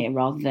head on here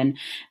rather than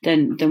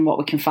what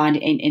we can find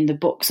in the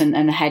books and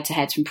the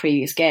head-to-heads from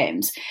previous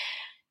games,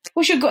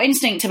 What's your gut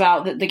instinct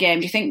about the game?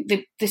 Do you think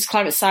this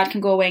Claret side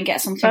can go away and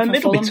get something from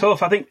It'll Fulham? be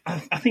tough. I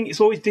think it's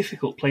always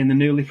difficult playing the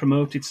newly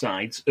promoted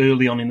sides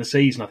early on in the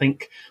season. I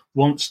think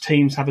once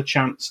teams have a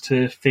chance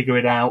to figure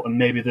it out and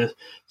maybe the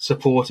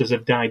supporters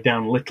have died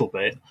down a little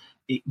bit,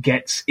 it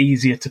gets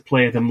easier to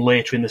play them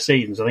later in the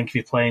season. So I think if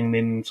you're playing them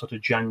in sort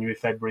of January,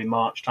 February,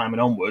 March time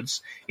and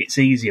onwards, it's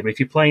easier. But if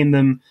you're playing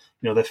them,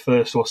 their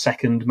first or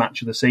second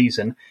match of the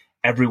season,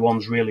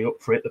 everyone's really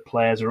up for it. The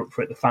players are up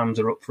for it. The fans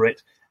are up for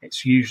it.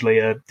 It's usually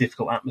a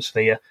difficult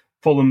atmosphere.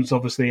 Fulham's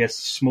obviously a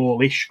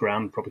smallish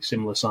ground, probably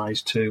similar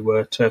size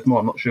to Turf Moor.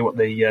 I'm not sure what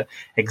the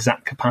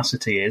exact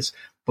capacity is,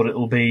 but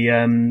it'll be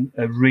a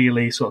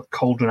really sort of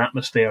cauldron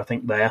atmosphere, I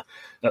think, there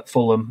at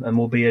Fulham, and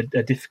will be a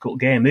difficult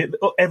game.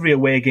 Every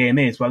away game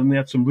is, but we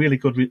had some really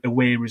good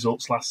away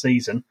results last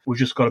season. We've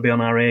just got to be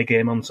on our A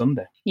game on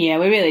Sunday. Yeah,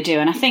 we really do,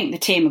 and I think the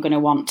team are going to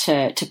want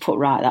to put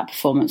right that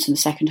performance in the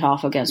second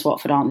half against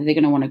Watford, aren't they? They're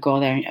going to want to go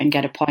there and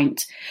get a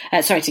point.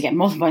 To get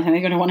more than a point. They're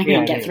going to want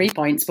to get 3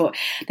 points, but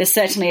there's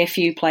certainly a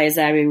few players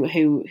there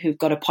who've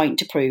got a point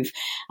to prove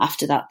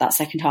after that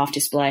second half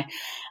display.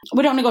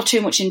 We don't want to go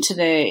too much into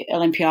the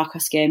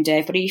Olympiacos game,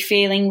 Dave, but are you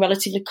feeling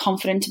relatively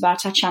confident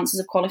about our chances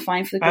of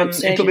qualifying for the group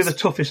stages? It'll be the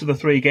toughest of the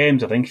 3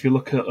 games, I think. If you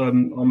look at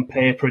on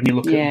paper and you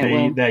look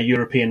at their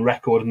European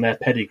record and their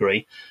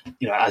pedigree,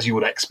 as you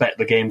would expect,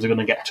 the games are going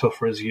to get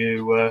tougher as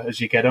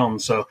you get on.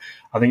 So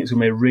I think it's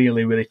going to be a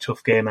really, really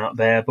tough game out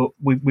there. But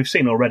we've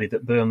seen already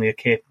that Burnley are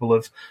capable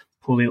of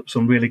pulling up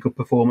some really good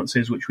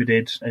performances, which we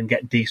did, and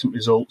get decent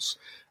results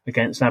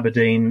against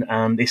Aberdeen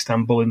and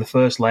Istanbul in the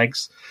first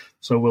legs.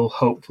 So we'll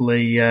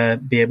hopefully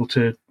be able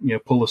to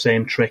pull the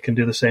same trick and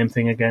do the same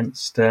thing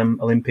against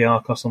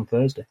Olympiacos on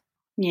Thursday.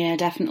 Yeah,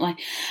 definitely.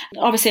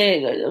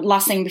 Obviously,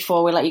 last thing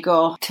before we let you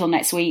go till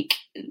next week,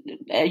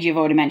 you've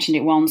already mentioned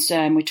it once.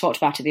 We talked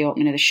about it at the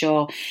opening of the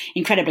show.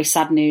 Incredibly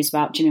sad news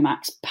about Jimmy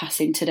Mack's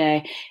passing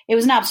today. It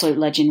was an absolute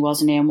legend,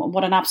 wasn't he? And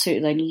what an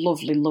absolutely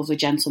lovely, lovely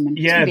gentleman.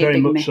 Yeah, very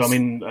much so. I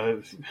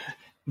mean,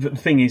 the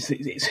thing is,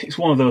 it's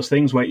one of those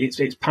things where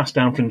it's passed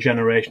down from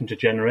generation to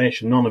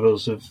generation. None of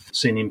us have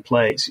seen him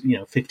play. It's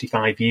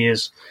 55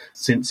 years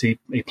since he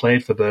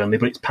played for Burnley,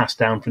 but it's passed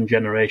down from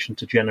generation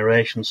to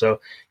generation. So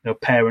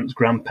parents,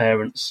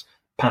 grandparents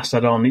pass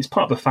that on. It's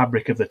part of the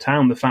fabric of the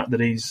town. The fact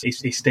that he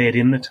stayed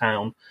in the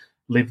town,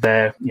 lived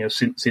there,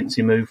 since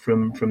he moved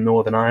from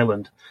Northern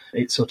Ireland,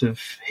 it sort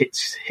of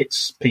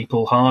hits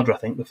people harder. I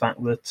think the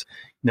fact that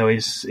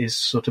he's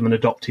sort of an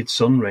adopted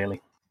son,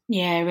 really.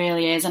 Yeah, it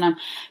really is. And I'm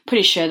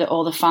pretty sure that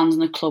all the fans in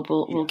the club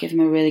will give him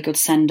a really good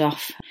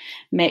send-off.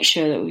 Make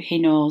sure that he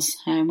knows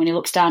when he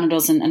looks down at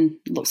us and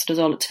looks at us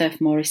all at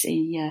Turf Moor,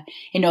 he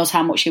knows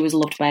how much he was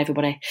loved by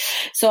everybody.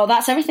 So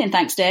that's everything.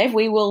 Thanks, Dave.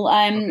 We will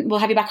we'll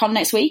have you back on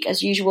next week,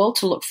 as usual,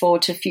 to look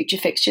forward to future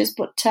fixtures.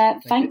 But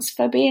thanks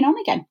for being on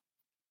again.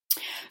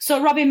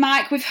 So, Robbie,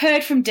 Mike, we've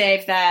heard from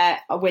Dave there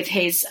with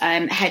his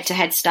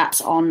head-to-head stats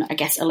on, I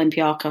guess,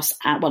 Olympiacos.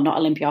 Well, not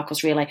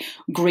Olympiacos, really,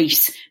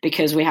 Greece,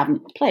 because we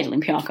haven't played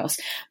Olympiacos.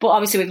 But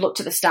obviously, we've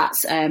looked at the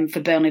stats for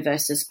Burnley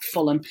versus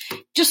Fulham.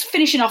 Just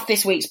finishing off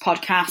this week's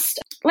podcast,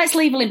 let's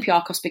leave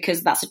Olympiacos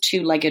because that's a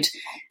 2-legged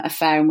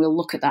affair, and we'll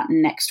look at that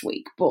next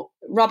week. But,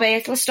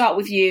 Robbie, let's start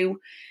with you.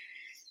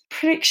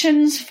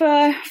 Predictions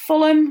for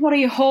Fulham? What are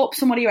your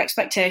hopes and what are your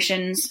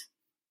expectations?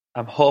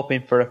 I'm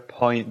hoping for a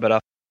point,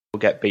 but we'll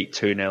get beat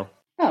 2-0.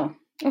 Oh,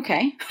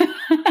 okay.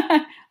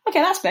 Okay,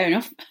 that's fair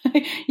enough.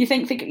 You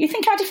think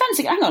our defence...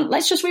 Hang on,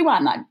 let's just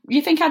rewind that.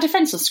 You think our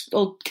defence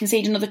will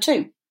concede another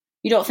 2?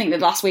 You don't think that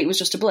last week was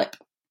just a blip?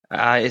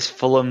 It's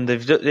Fulham.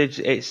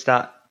 It's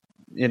that,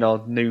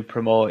 newly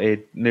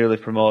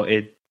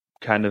promoted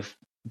kind of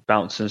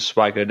bounce and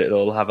swagger that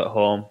they'll have at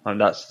home, and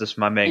that's just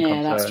my main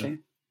concern. Yeah, that's true.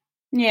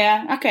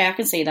 Yeah, okay, I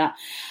can see that.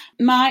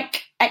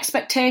 Mike,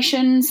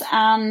 expectations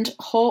and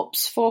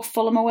hopes for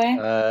Fulham away?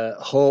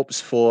 Hopes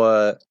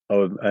for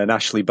an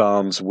Ashley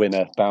Barnes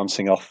winner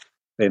bouncing off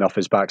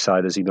his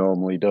backside as he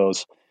normally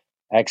does.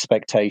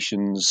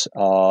 Expectations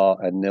are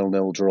a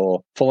 0-0 draw.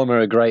 Fulham are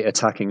a great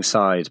attacking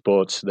side,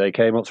 but they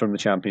came up from the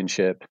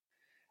Championship,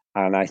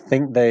 and I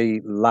think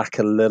they lack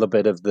a little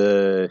bit of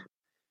the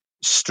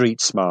street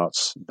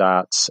smarts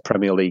that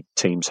Premier League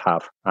teams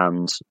have,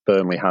 and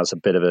Burnley has a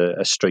bit of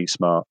a street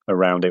smart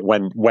around it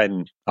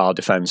when our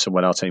defence and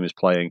when our team is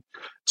playing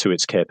to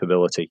its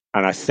capability.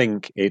 And I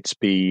think it's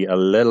be a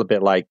little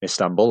bit like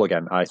Istanbul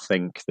again. I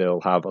think they'll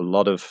have a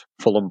lot of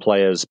Fulham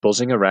players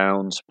buzzing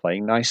around,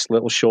 playing nice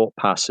little short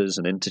passes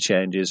and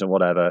interchanges and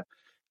whatever,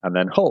 and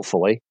then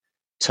hopefully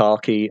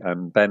Tarky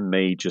and Ben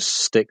Mee just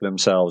stick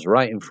themselves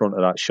right in front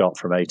of that shot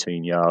from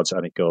 18 yards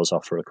and it goes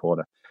off for a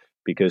corner.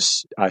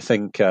 Because I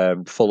think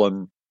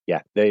Fulham,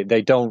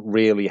 they don't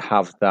really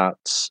have that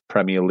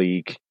Premier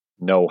League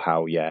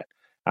know-how yet.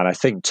 And I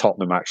think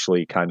Tottenham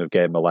actually kind of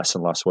gave them a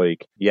lesson last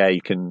week. Yeah,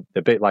 they're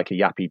a bit like a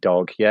yappy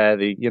dog. Yeah,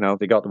 they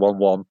got the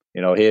 1-1.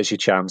 Here's your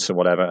chance and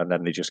whatever, and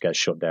then they just get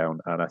shut down.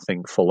 And I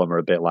think Fulham are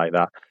a bit like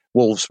that.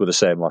 Wolves were the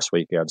same last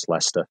week against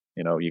Leicester.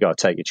 You got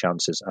to take your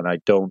chances. And I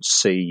don't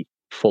see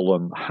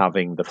Fulham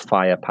having the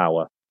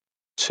firepower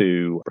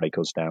to break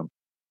us down.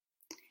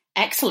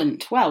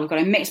 Excellent. Well, we've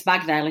got a mixed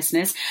bag there,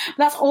 listeners. But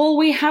that's all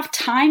we have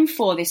time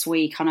for this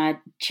week on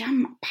a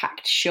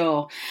jam-packed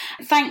show.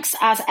 Thanks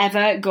as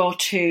ever go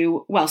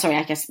to, well, sorry,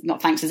 I guess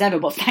not thanks as ever,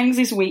 but thanks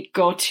this week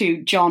go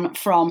to John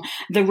from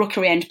the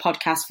Rookery End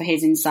podcast for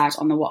his insight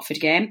on the Watford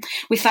game.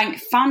 We thank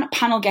fan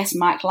panel guest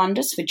Mike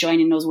Landers for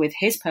joining us with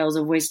his pearls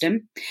of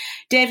wisdom.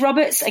 Dave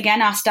Roberts,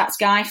 again, our stats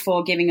guy,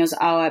 for giving us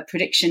our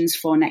predictions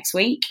for next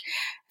week.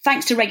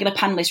 Thanks to regular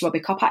panellist Robbie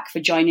Kopak for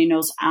joining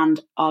us and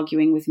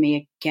arguing with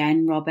me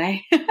again,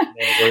 Robbie.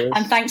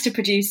 And thanks to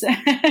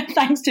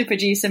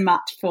producer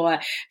Matt for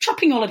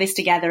chopping all of this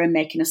together and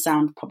making us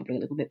sound probably a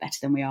little bit better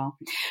than we are.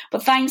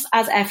 But thanks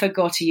as ever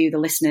go to you, the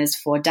listeners,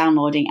 for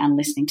downloading and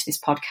listening to this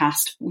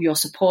podcast. Your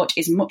support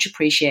is much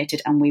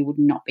appreciated and we would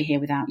not be here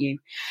without you.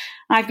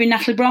 I've been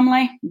Natalie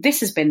Bromley.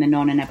 This has been the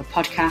No Nay Never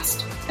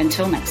podcast.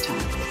 Until next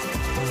time.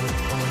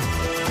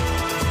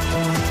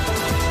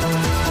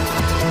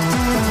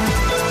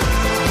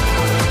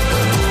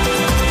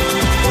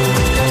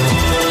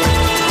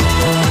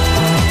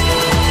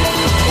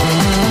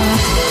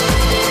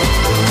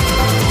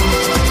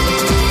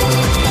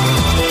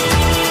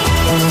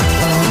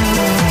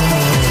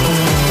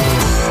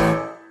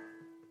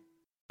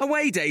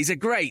 Away days are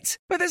great,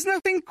 but there's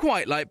nothing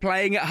quite like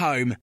playing at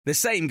home. The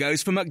same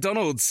goes for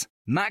McDonald's.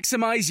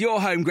 Maximise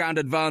your home ground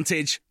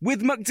advantage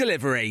with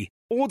McDelivery.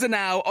 Order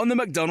now on the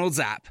McDonald's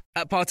app.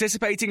 At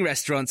participating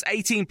restaurants,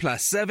 18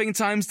 plus serving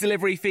times,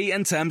 delivery fee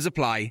and terms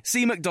apply.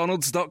 See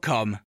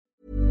mcdonalds.com.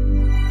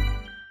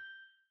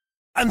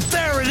 And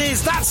there it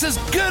is, that's as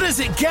good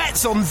as it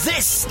gets on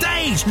this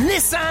stage.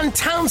 Nissan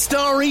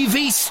Townstar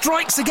EV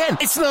strikes again.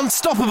 It's an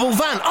unstoppable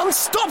van,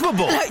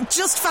 unstoppable. Look,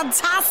 just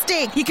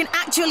fantastic. You can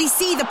actually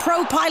see the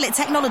ProPilot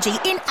technology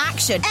in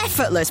action.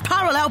 Effortless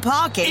parallel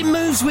parking. It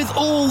moves with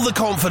all the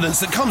confidence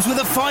that comes with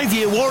a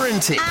 5-year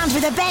warranty. And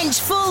with a bench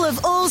full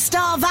of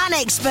all-star van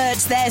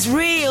experts, there's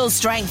real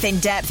strength in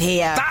depth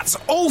here. That's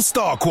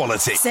all-star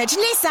quality. Search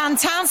Nissan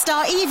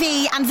Townstar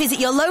EV and visit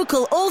your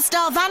local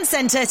all-star van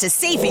centre to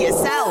see for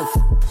yourself.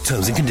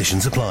 Terms and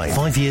conditions apply.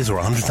 5 years or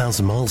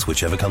 100,000 miles,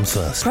 whichever comes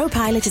first.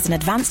 ProPilot is an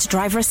advanced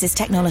driver assist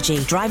technology.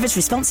 Driver's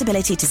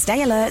responsibility to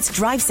stay alert,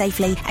 drive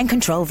safely and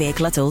control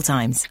vehicle at all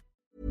times.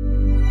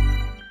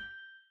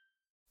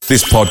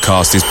 This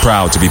podcast is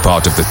proud to be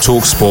part of the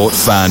TalkSport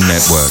Fan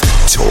Network.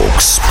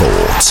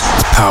 TalkSport.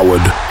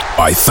 Powered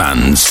by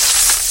fans.